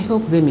can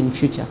help them in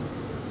future.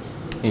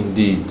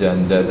 Indeed,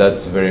 and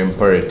that's very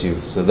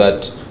imperative, so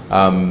that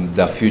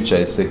the future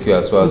is secure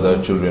as far as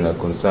our children are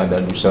concerned.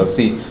 And we shall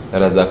see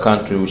that as a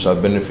country we shall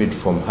benefit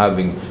from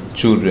having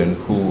children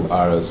who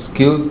are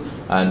skilled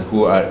and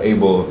who are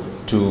able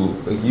to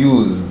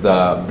use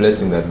the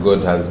blessing that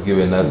God has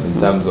given us in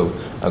terms of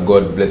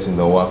God blessing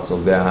the works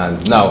of their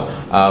hands. Now,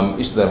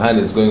 Issues at Hand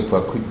is going for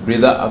a quick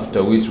breather,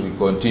 after which we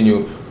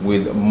continue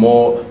with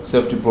more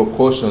safety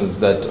precautions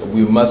that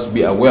we must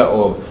be aware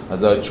of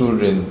as our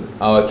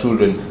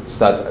children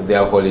start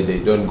their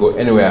holiday. Don't go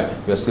anywhere.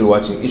 You're still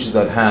watching Issues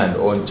at Hand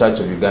on Church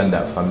of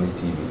Uganda Family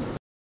TV.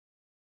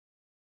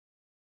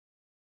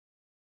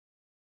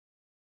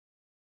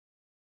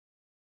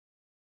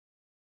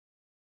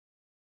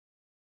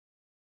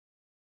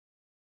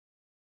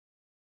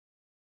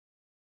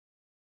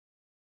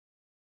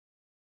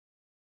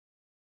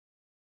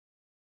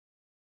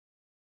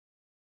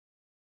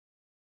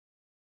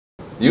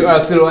 You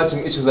are still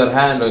watching Issues at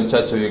Hand on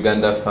Church of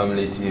Uganda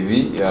Family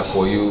TV.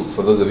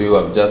 For those of you who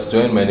have just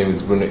joined, my name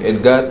is Bruno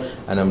Edgar,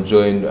 and I'm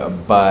joined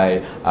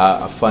by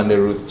Afande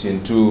Ruth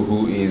Kintu,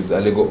 who is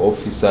a legal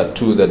officer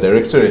to the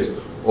Directorate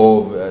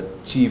of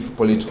Chief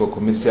Political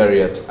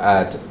Commissariat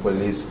at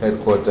Police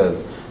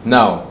Headquarters.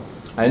 Now,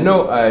 I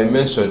know I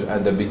mentioned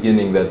at the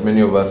beginning that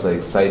many of us are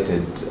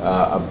excited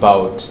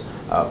about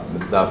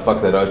the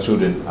fact that our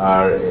children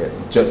are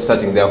just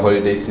starting their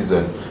holiday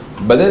season.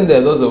 But then there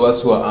are those of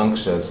us who are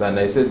anxious, and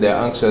I said they're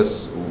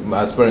anxious,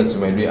 as parents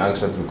we might be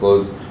anxious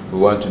because we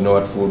want to know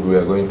what food we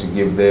are going to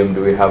give them,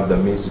 do we have the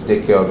means to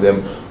take care of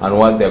them, and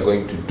what they're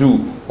going to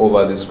do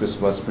over this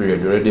Christmas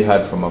period. We already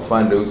heard from a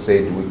friend who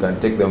said we can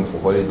take them for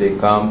holiday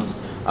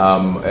camps,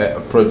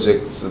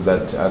 projects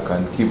that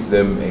can keep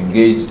them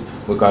engaged.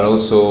 We can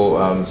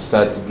also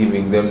start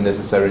giving them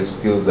necessary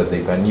skills that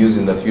they can use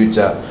in the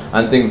future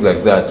and things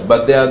like that.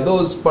 But there are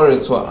those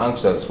parents who are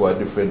anxious for a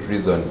different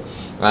reason.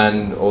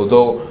 And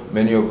although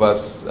many of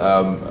us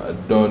are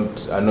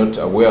not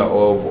aware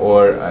of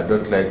or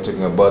don't like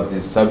talking about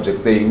these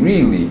subjects, they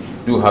really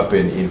do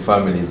happen in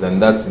families,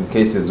 and that's in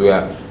cases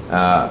where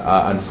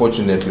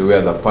unfortunately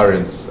where the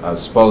parents'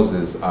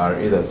 spouses are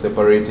either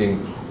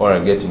separating or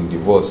are getting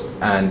divorced.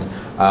 And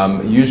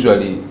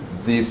usually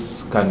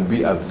this can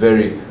be a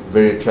very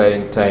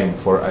trying time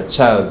for a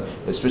child,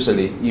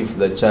 especially if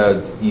the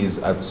child is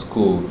at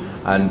school.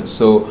 And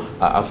so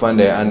I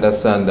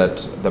understand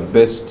that the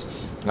best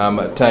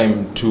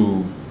time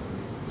to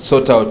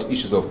sort out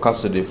issues of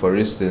custody, for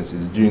instance,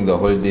 is during the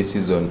holiday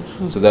season,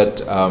 so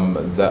that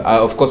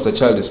of course the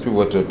child is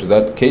pivotal to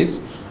that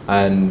case,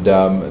 and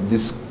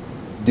this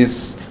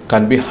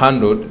can be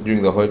handled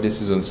during the holiday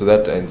season, so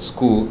that in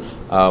school,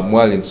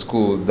 while in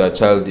school, the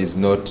child is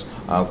not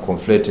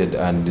conflated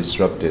and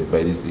disrupted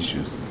by these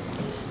issues.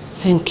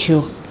 Thank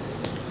you.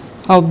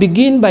 I'll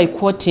begin by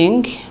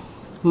quoting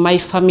my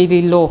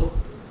family law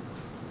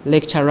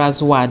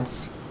lecturer's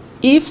words.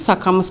 If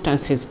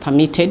circumstances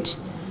permitted,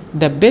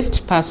 the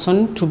best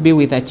person to be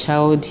with a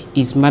child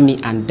is mommy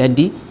and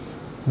daddy,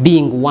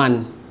 being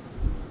one.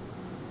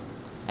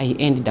 I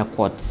end the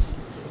quotes.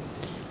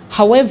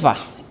 However,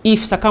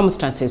 if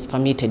circumstances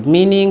permitted,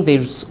 meaning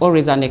there's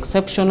always an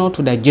exception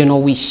to the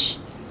general wish.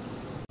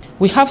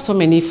 We have so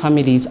many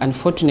families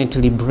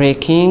unfortunately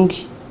breaking,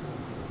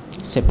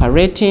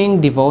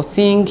 separating,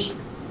 divorcing,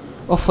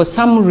 or for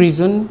some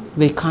reason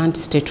they can't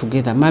stay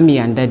together. Mommy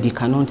and daddy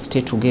cannot stay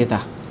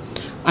together.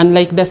 And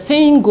like the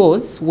saying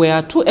goes,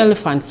 where two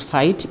elephants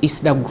fight, it's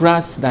the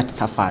grass that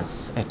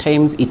suffers. At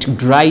times it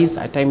dries,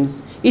 at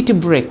times it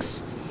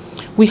breaks.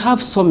 We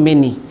have so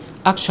many.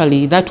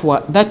 Actually,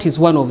 that is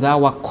one of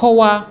our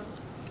core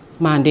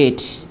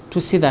mandate,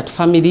 to see that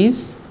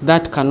families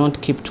that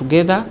cannot keep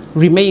together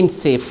remain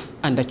safe,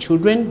 and the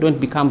children don't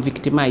become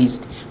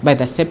victimized by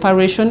the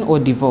separation or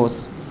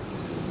divorce.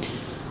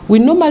 We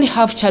normally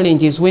have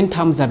challenges when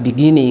terms are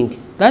beginning.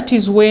 That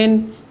is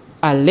when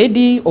a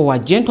lady or a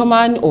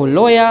gentleman or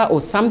lawyer or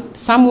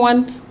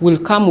someone will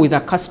come with a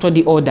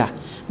custody order.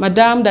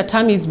 Madam, the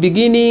term is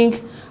beginning.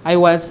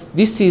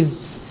 This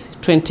is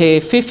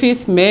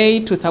 25th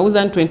May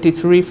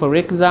 2023, for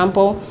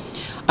example,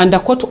 and the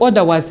court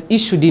order was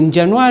issued in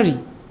January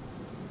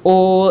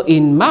or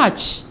in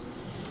March.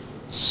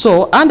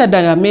 So under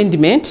the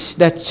amendment,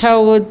 the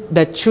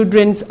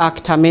Children's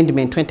Act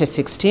Amendment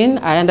 2016,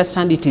 I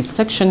understand it is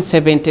Section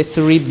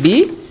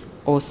 73B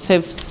or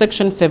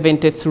Section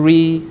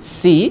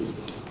 73C,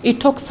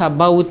 it talks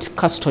about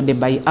custody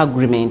by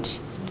agreement.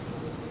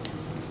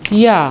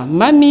 Yeah,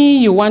 mommy,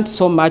 you want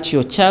so much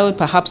your child,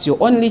 perhaps your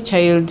only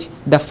child.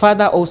 The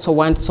father also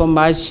wants so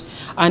much.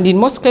 And in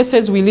most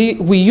cases,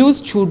 we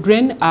use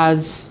children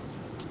as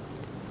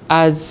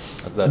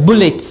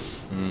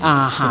bullets.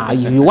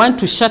 You want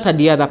to shatter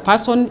the other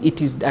person,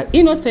 it is the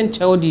innocent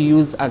child you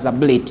use as a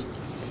bullet.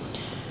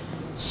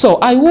 So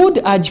I would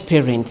urge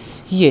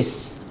parents,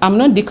 yes, I'm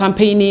not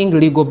decampaigning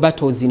legal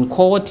battles in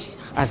court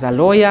as a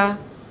lawyer.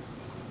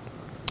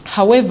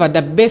 However,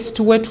 the best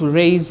way to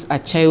raise a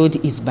child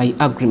is by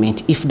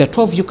agreement. If the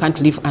two of you can't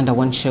live under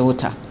one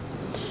shelter,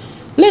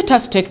 let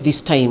us take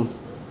this time.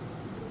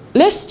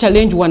 Let's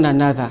challenge one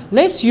another.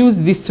 Let's use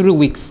these 3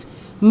 weeks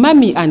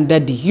Mommy and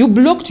daddy, you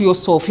blocked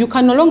yourself. You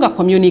can no longer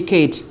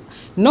communicate.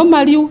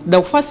 Normally,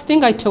 the first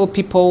thing I tell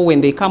people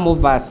when they come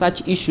over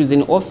such issues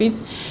in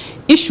office,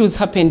 issues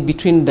happen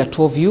between the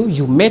two of you.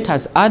 You met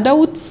as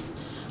adults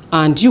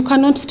and you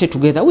cannot stay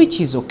together,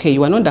 which is okay.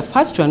 You are not the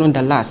first, you are not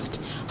the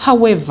last.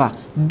 However,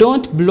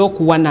 don't block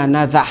one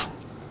another.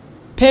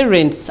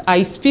 Parents,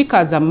 I speak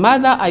as a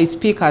mother, I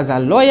speak as a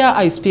lawyer,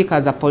 I speak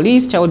as a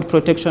police child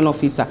protection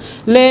officer.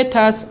 Let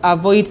us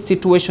avoid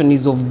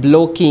situations of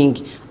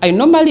blocking. I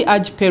normally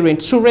urge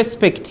parents to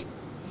respect.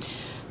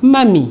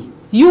 Mommy,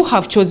 you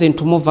have chosen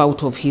to move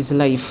out of his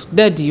life.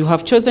 Daddy, you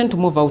have chosen to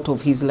move out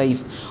of his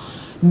life.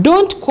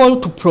 Don't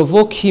call to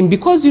provoke him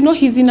because you know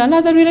he's in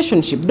another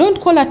relationship. Don't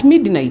call at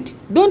midnight.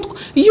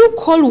 You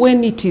call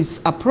when it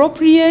is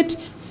appropriate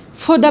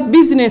for the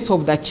business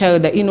of the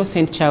child, the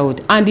innocent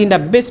child, and in the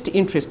best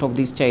interest of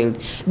this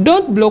child.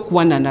 Don't block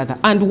one another.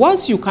 And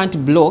once you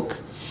can't block,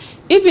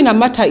 even a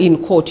matter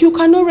in court, you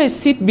can always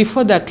sit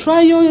before the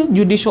trial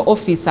judicial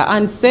officer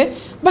and say,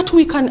 but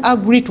we can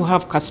agree to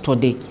have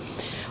custody.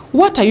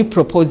 What are you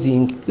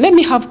proposing? Let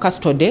me have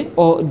custody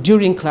or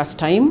during class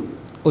time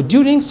or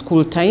during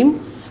school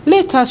time.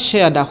 Let us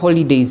share the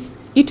holidays.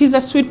 It is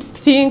a sweet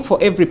thing for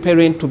every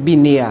parent to be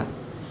near,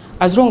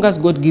 as long as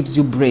God gives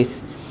you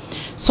breath.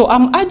 So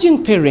I'm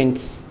urging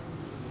parents,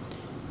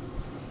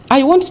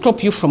 I won't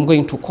stop you from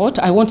going to court.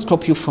 I won't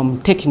stop you from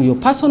taking your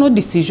personal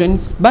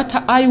decisions, but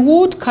I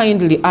would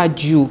kindly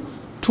urge you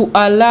to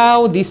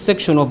allow this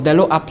section of the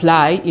law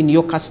apply in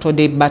your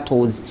custody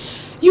battles.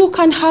 You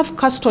can have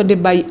custody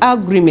by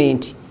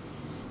agreement.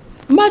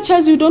 Much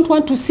as you don't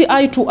want to see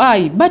eye to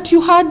eye, but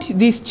you had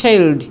this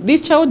child.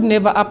 This child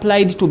never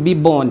applied to be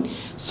born.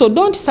 So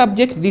don't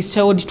subject this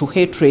child to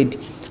hatred.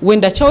 When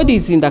the child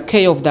is in the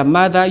care of the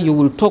mother, you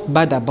will talk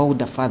bad about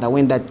the father.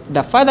 When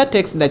the father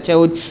takes the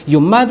child, your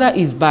mother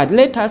is bad.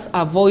 Let us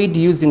avoid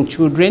using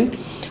children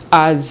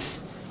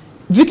as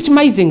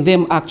victimizing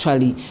them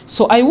actually.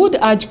 So I would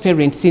urge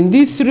parents in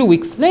these 3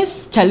 weeks,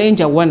 let's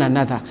challenge one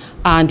another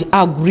and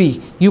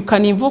agree. You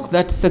can invoke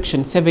that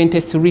section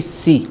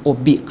 73C or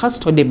B,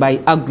 custody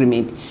by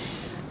agreement.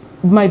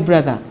 My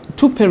brother,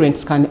 2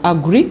 parents can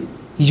agree.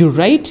 You're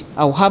right,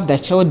 I'll have the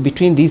child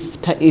between these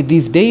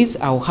days,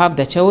 I'll have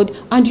the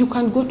child, and you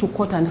can go to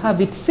court and have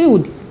it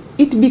sealed.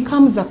 It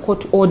becomes a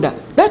court order.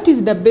 That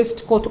is the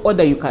best court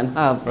order you can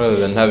have. Rather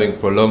than having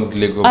prolonged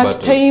legal battles.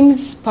 At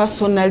times,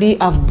 personally,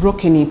 I've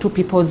broken into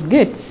people's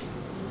gates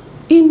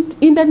in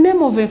the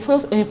name of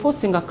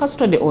enforcing a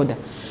custody order.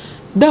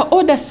 The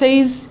order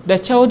says the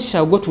child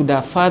shall go to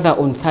the father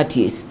on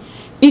 30th.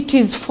 It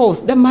is false.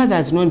 The mother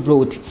is not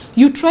brought.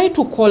 You try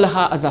to call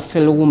her as a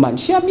fellow woman.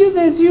 She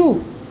abuses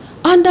you.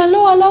 And the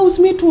law allows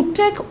me to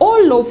take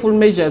all lawful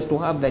measures to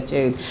have the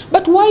child.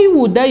 But why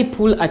would I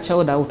pull a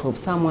child out of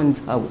someone's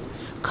house?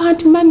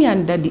 Can't mommy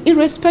and daddy,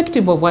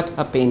 irrespective of what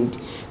happened,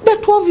 the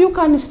 2 of you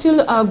can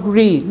still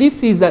agree.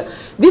 This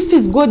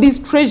is God's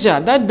treasure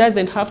that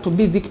doesn't have to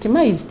be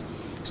victimized.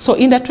 So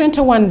in the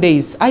 21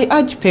 days, I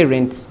urge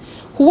parents,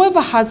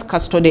 whoever has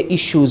custody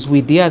issues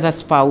with the other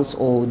spouse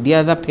or the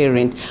other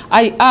parent,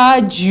 I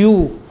urge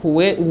you,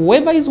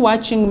 whoever is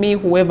watching me,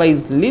 whoever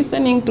is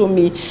listening to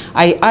me,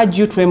 I urge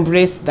you to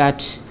embrace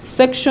that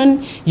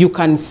section. You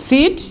can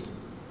sit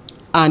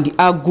and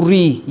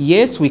agree,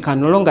 yes, we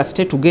can no longer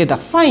stay together,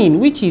 fine,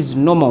 which is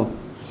normal.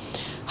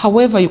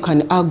 However, you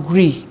can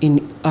agree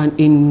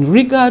in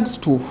regards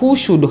to who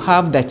should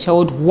have the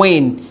child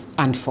when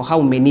and for how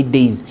many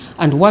days,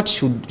 and what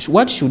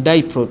should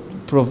I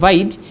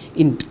provide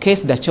in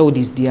case the child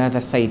is the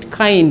other side.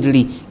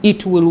 Kindly,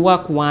 it will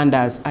work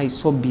wonders, I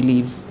so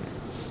believe.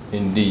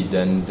 Indeed,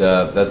 and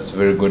that's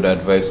very good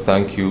advice.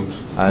 Thank you.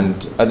 And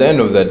at the end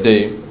of the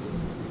day,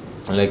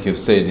 like you've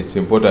said, it's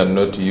important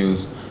not to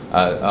use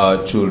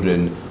our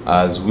children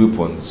as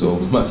weapons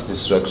of mass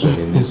destruction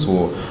in this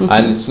war.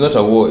 And it's not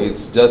a war,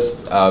 it's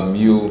just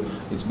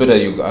it's better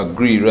you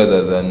agree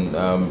rather than,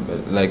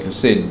 like you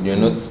said, you're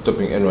not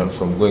stopping anyone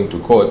from going to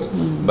court,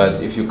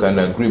 but if you can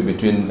agree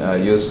between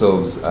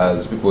yourselves,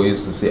 as people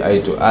used to say,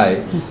 eye to eye,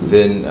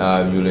 then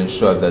you'll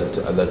ensure that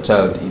the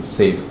child is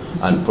safe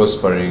and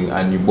prospering,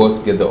 and you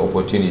both get the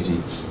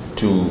opportunity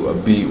to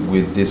be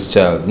with this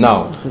child.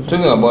 Now,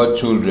 talking about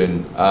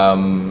children,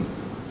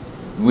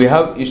 we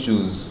have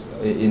issues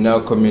in our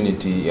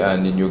community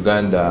and in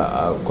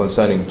Uganda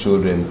concerning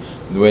children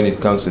when it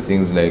comes to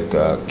things like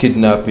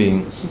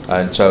kidnapping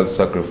and child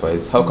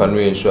sacrifice. How can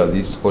we ensure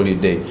this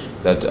holiday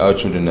that our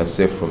children are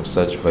safe from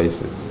such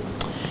vices?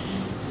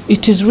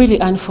 It is really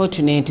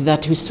unfortunate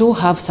that we still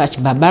have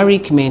such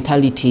barbaric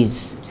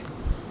mentalities.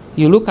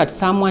 You look at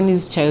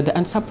someone's child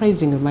and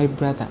surprisingly, my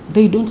brother,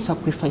 they don't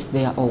sacrifice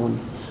their own.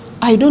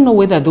 I don't know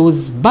whether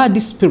those bad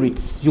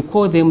spirits, you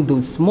call them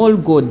those small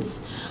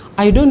gods,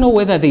 I don't know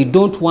whether they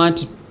don't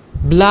want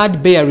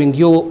blood bearing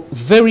your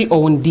very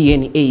own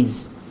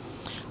DNAs.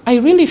 I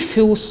really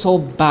feel so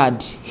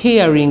bad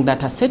hearing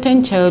that a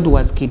certain child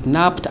was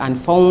kidnapped and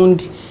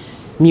found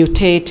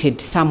mutated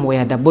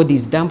somewhere. The body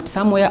is dumped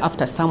somewhere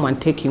after someone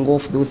taking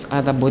off those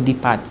other body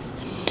parts.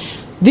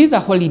 These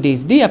are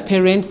holidays. Dear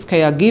parents,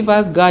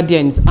 caregivers,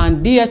 guardians,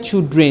 and dear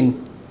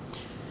children,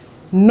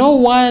 no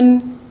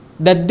one,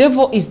 the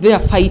devil is there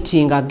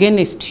fighting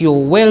against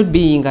your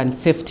well-being and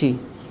safety.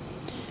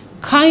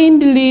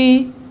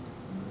 Kindly,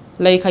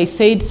 like I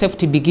said,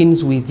 safety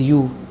begins with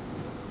you.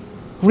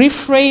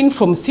 Refrain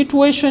from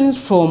situations,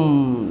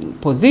 from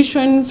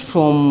positions,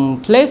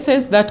 from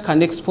places that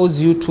can expose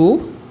you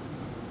to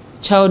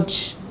child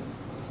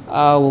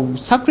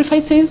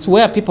sacrifices,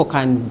 where people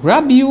can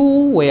grab you,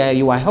 where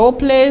you are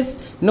helpless,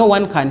 no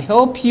one can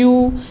help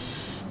you.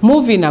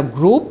 Move in a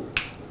group,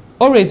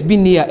 always be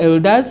near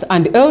elders,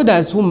 and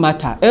elders who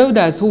matter,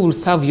 elders who will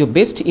serve your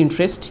best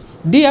interest.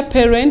 Dear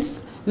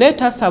parents,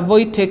 let us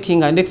avoid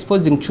taking and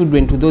exposing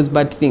children to those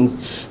bad things.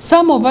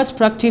 Some of us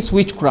practice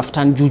witchcraft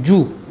and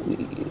juju,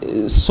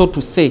 so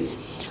to say,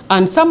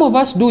 and some of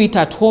us do it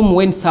at home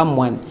when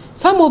someone.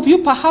 Some of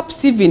you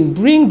perhaps even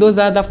bring those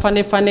other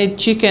funny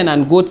chicken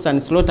and goats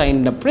and slaughter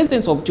in the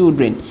presence of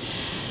children.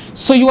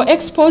 So you are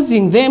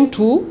exposing them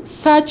to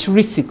such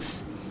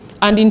risks.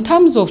 And in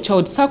terms of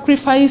child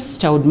sacrifice,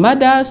 child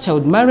murders,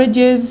 child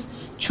marriages,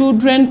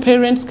 children,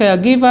 parents,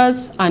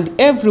 caregivers, and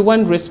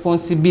everyone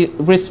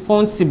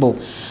responsible,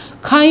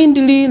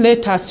 kindly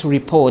let us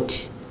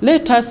report.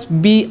 Let us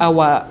be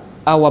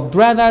our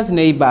brothers'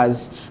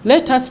 neighbors.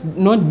 Let us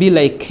not be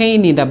like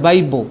Cain in the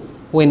Bible.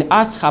 When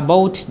asked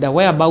about the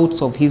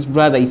whereabouts of his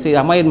brother, he said,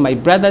 am I my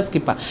brother's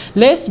keeper?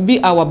 Let's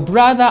be our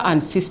brother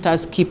and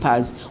sister's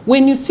keepers.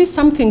 When you see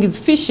something is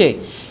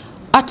fishy,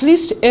 at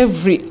least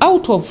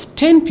out of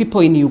 10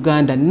 people in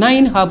Uganda,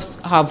 9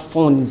 have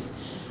phones.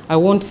 I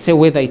won't say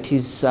whether it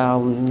is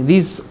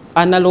these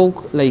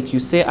analog, like you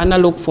say,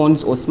 analog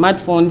phones or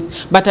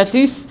smartphones, but at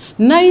least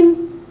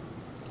 9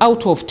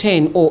 out of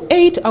 10 or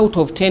 8 out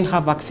of 10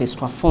 have access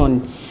to a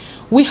phone.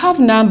 We have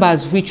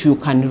numbers which you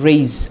can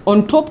raise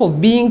on top of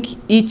being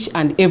each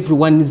and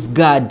everyone's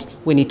guard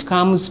when it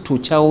comes to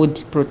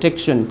child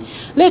protection.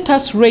 Let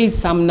us raise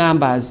some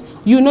numbers.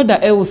 You know the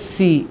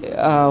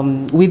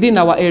LC within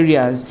our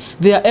areas.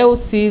 There are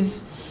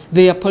LCs,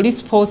 there are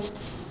police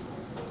posts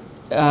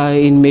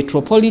in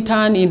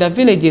metropolitan, in the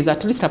villages.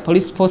 At least a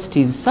police post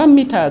is some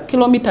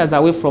kilometers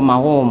away from our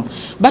home.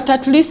 But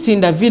at least in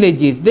the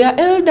villages, there are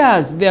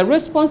elders, there are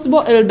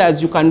responsible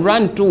elders you can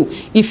run to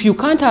if you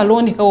can't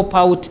alone help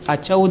out a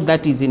child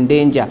that is in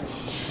danger.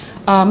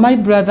 My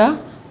brother,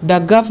 the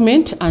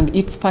government and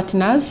its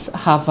partners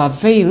have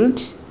availed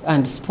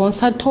and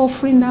sponsored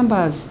toll-free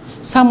numbers.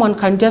 Someone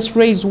can just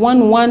raise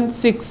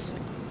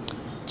 116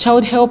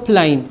 child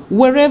helpline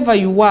wherever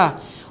you are,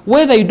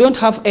 whether you don't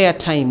have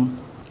airtime.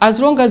 As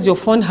long as your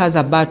phone has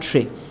a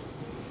battery,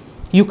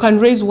 you can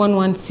raise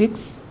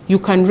 116, you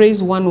can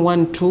raise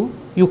 112,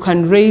 you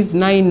can raise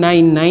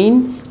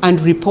 999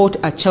 and report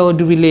a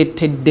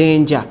child-related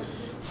danger.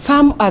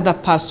 Some other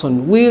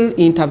person will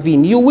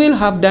intervene. You will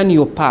have done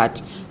your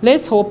part.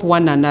 Let's help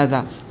one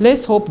another.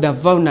 Let's help the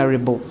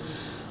vulnerable.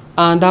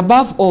 And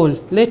above all,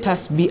 let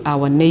us be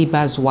our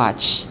neighbor's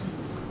watch.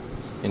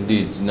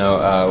 Indeed.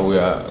 Now, we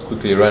are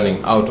quickly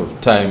running out of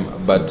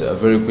time, but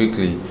very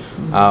quickly,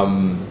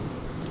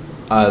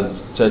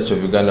 as Church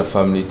of Uganda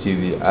Family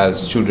TV,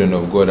 as children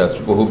of God, as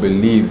people who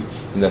believe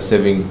in the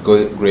saving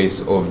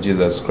grace of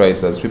Jesus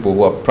Christ, as people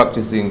who are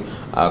practicing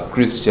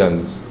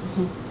Christians,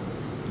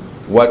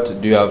 what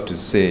do you have to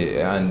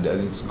say? And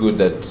it's good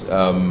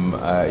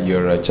that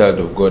you're a child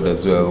of God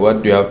as well.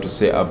 What do you have to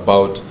say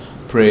about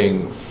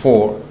praying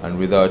for and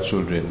with our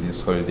children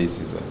this holiday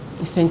season?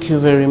 Thank you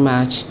very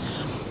much.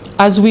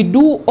 As we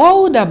do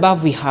all the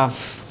above we have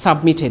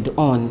submitted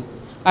on,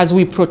 as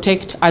we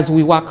protect, as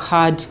we work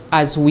hard,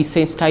 as we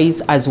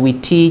sensitize, as we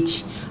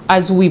teach,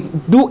 as we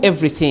do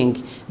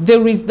everything,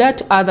 there is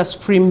that other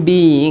supreme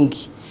being,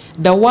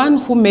 the one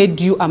who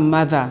made you a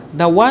mother,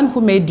 the one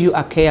who made you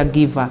a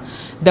caregiver,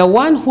 the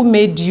one who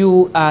made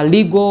you a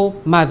legal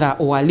mother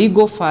or a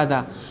legal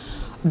father,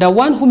 the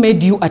one who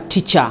made you a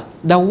teacher,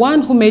 the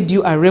one who made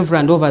you a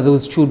reverend over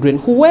those children,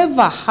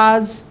 whoever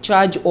has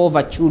charge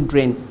over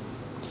children.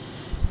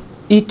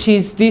 It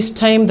is this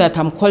time that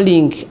I'm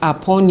calling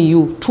upon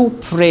you to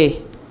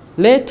pray.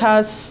 Let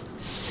us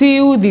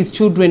seal these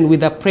children with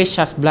the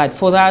precious blood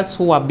for us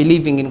who are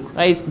believing in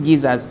Christ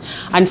Jesus,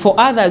 and for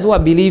others who are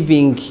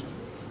believing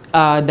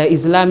the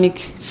Islamic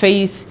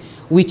faith,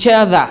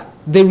 whichever.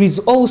 There is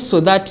also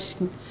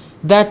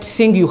that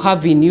thing you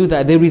have in you,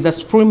 that there is a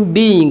supreme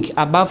being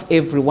above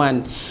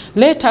everyone.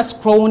 Let us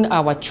crown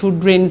our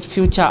children's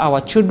future, our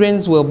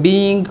children's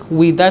well-being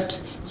with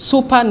that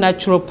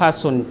supernatural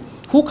person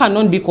who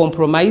cannot be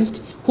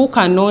compromised, who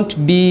cannot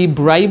be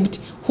bribed,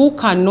 who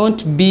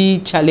cannot be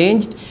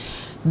challenged,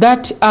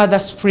 that other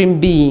supreme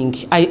being.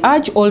 I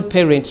urge all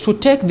parents to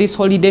take this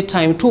holiday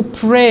time to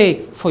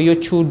pray for your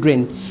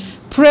children.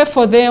 Pray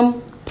for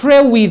them,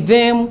 pray with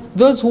them,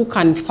 those who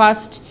can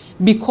fast,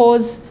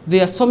 because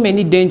there are so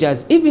many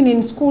dangers. Even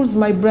in schools,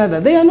 my brother,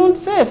 they are not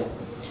safe.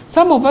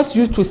 Some of us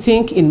used to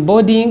think in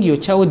boarding, your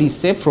child is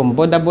safe from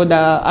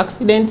border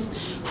accidents,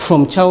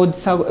 from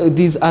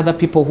these other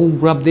people who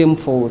grab them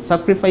for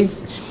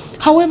sacrifice,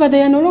 However,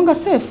 they are no longer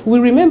safe. We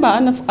remember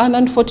an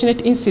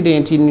unfortunate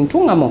incident in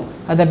Ntungamo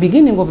at the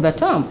beginning of the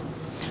term.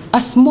 A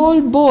small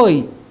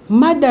boy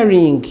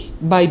murdering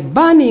by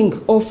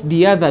burning off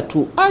the other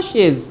to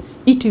ashes.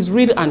 It is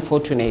really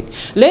unfortunate.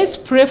 Let's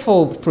pray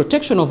for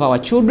protection of our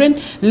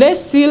children. Let's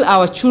seal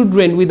our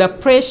children with the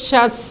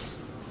precious,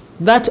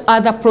 that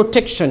other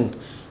protection.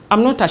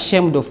 I'm not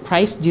ashamed of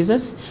Christ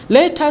Jesus.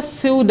 Let us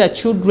seal the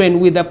children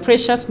with the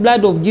precious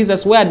blood of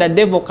Jesus, where the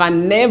devil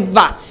can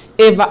never,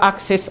 ever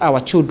access our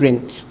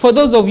children. For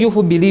those of you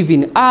who believe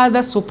in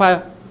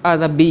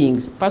other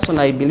beings,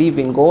 personally I believe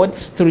in God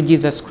through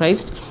Jesus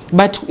Christ,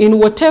 but in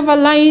whatever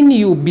line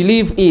you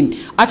believe in,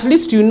 at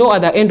least you know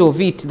at the end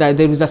of it that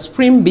there is a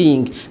supreme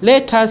being.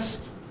 Let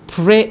us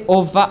pray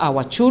over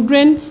our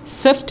children,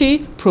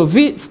 safety,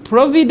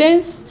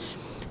 providence,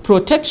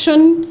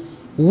 protection,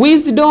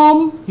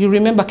 wisdom. You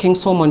remember King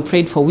Solomon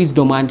prayed for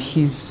wisdom, and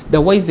he's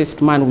the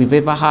wisest man we've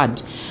ever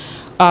had.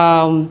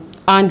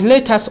 And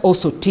let us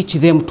also teach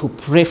them to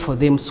pray for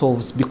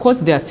themselves,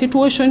 because there are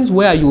situations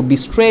where you'll be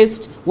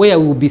stressed, where you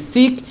will be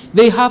sick.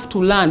 They have to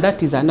learn.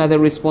 That is another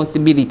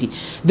responsibility.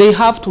 They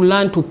have to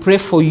learn to pray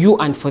for you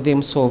and for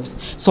themselves.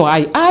 So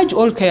I urge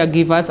all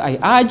caregivers, I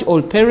urge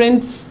all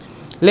parents,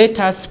 let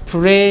us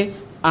pray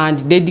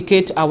and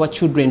dedicate our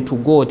children to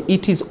God.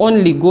 It is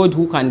only God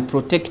who can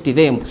protect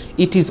them.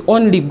 It is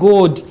only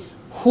God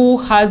who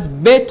has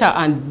better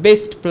and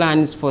best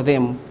plans for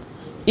them.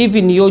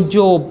 Even your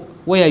job,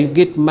 where you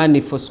get money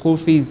for school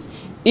fees,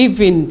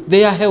 even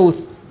their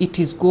health, it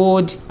is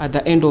God at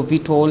the end of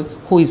it all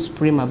who is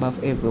supreme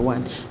above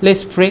everyone.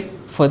 Let's pray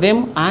for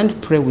them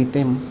and pray with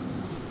them.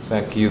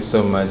 Thank you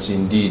so much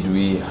indeed.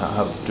 We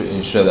have to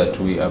ensure that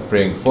we are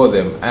praying for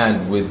them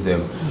and with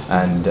them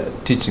and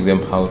teaching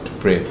them how to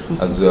pray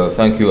as well.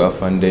 Thank you,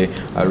 Afande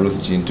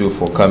Ruth Kintu,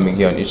 for coming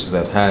here on Issues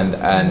at Hand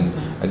and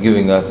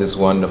giving us this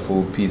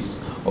wonderful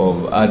piece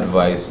of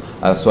advice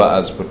as far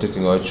as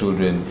protecting our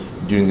children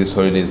during this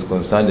holiday is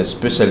concerned,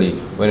 especially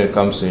when it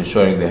comes to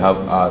ensuring they have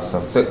a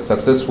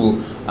successful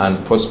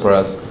and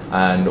prosperous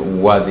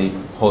and worthy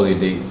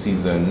holiday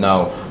season.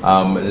 Now,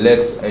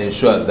 let's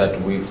ensure that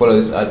we follow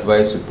this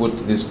advice, we put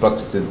these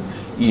practices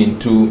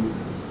into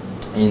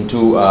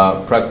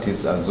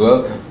practice as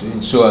well, to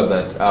ensure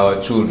that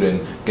our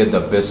children get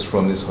the best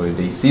from this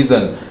holiday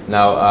season.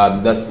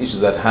 Now, that's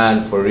Issues at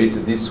Hand for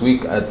it this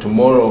week.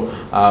 Tomorrow,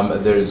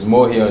 there is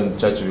more here on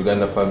Church of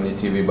Uganda Family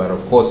TV, but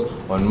of course,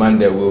 on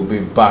Monday, we'll be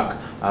back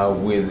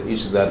with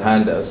Issues at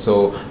Hand.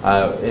 So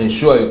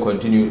ensure you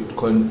continue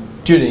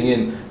tuning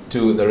in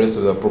to the rest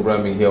of the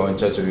programming here on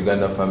Church of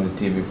Uganda Family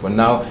TV. For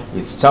now,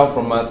 it's ciao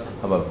from us.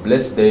 Have a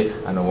blessed day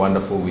and a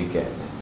wonderful weekend.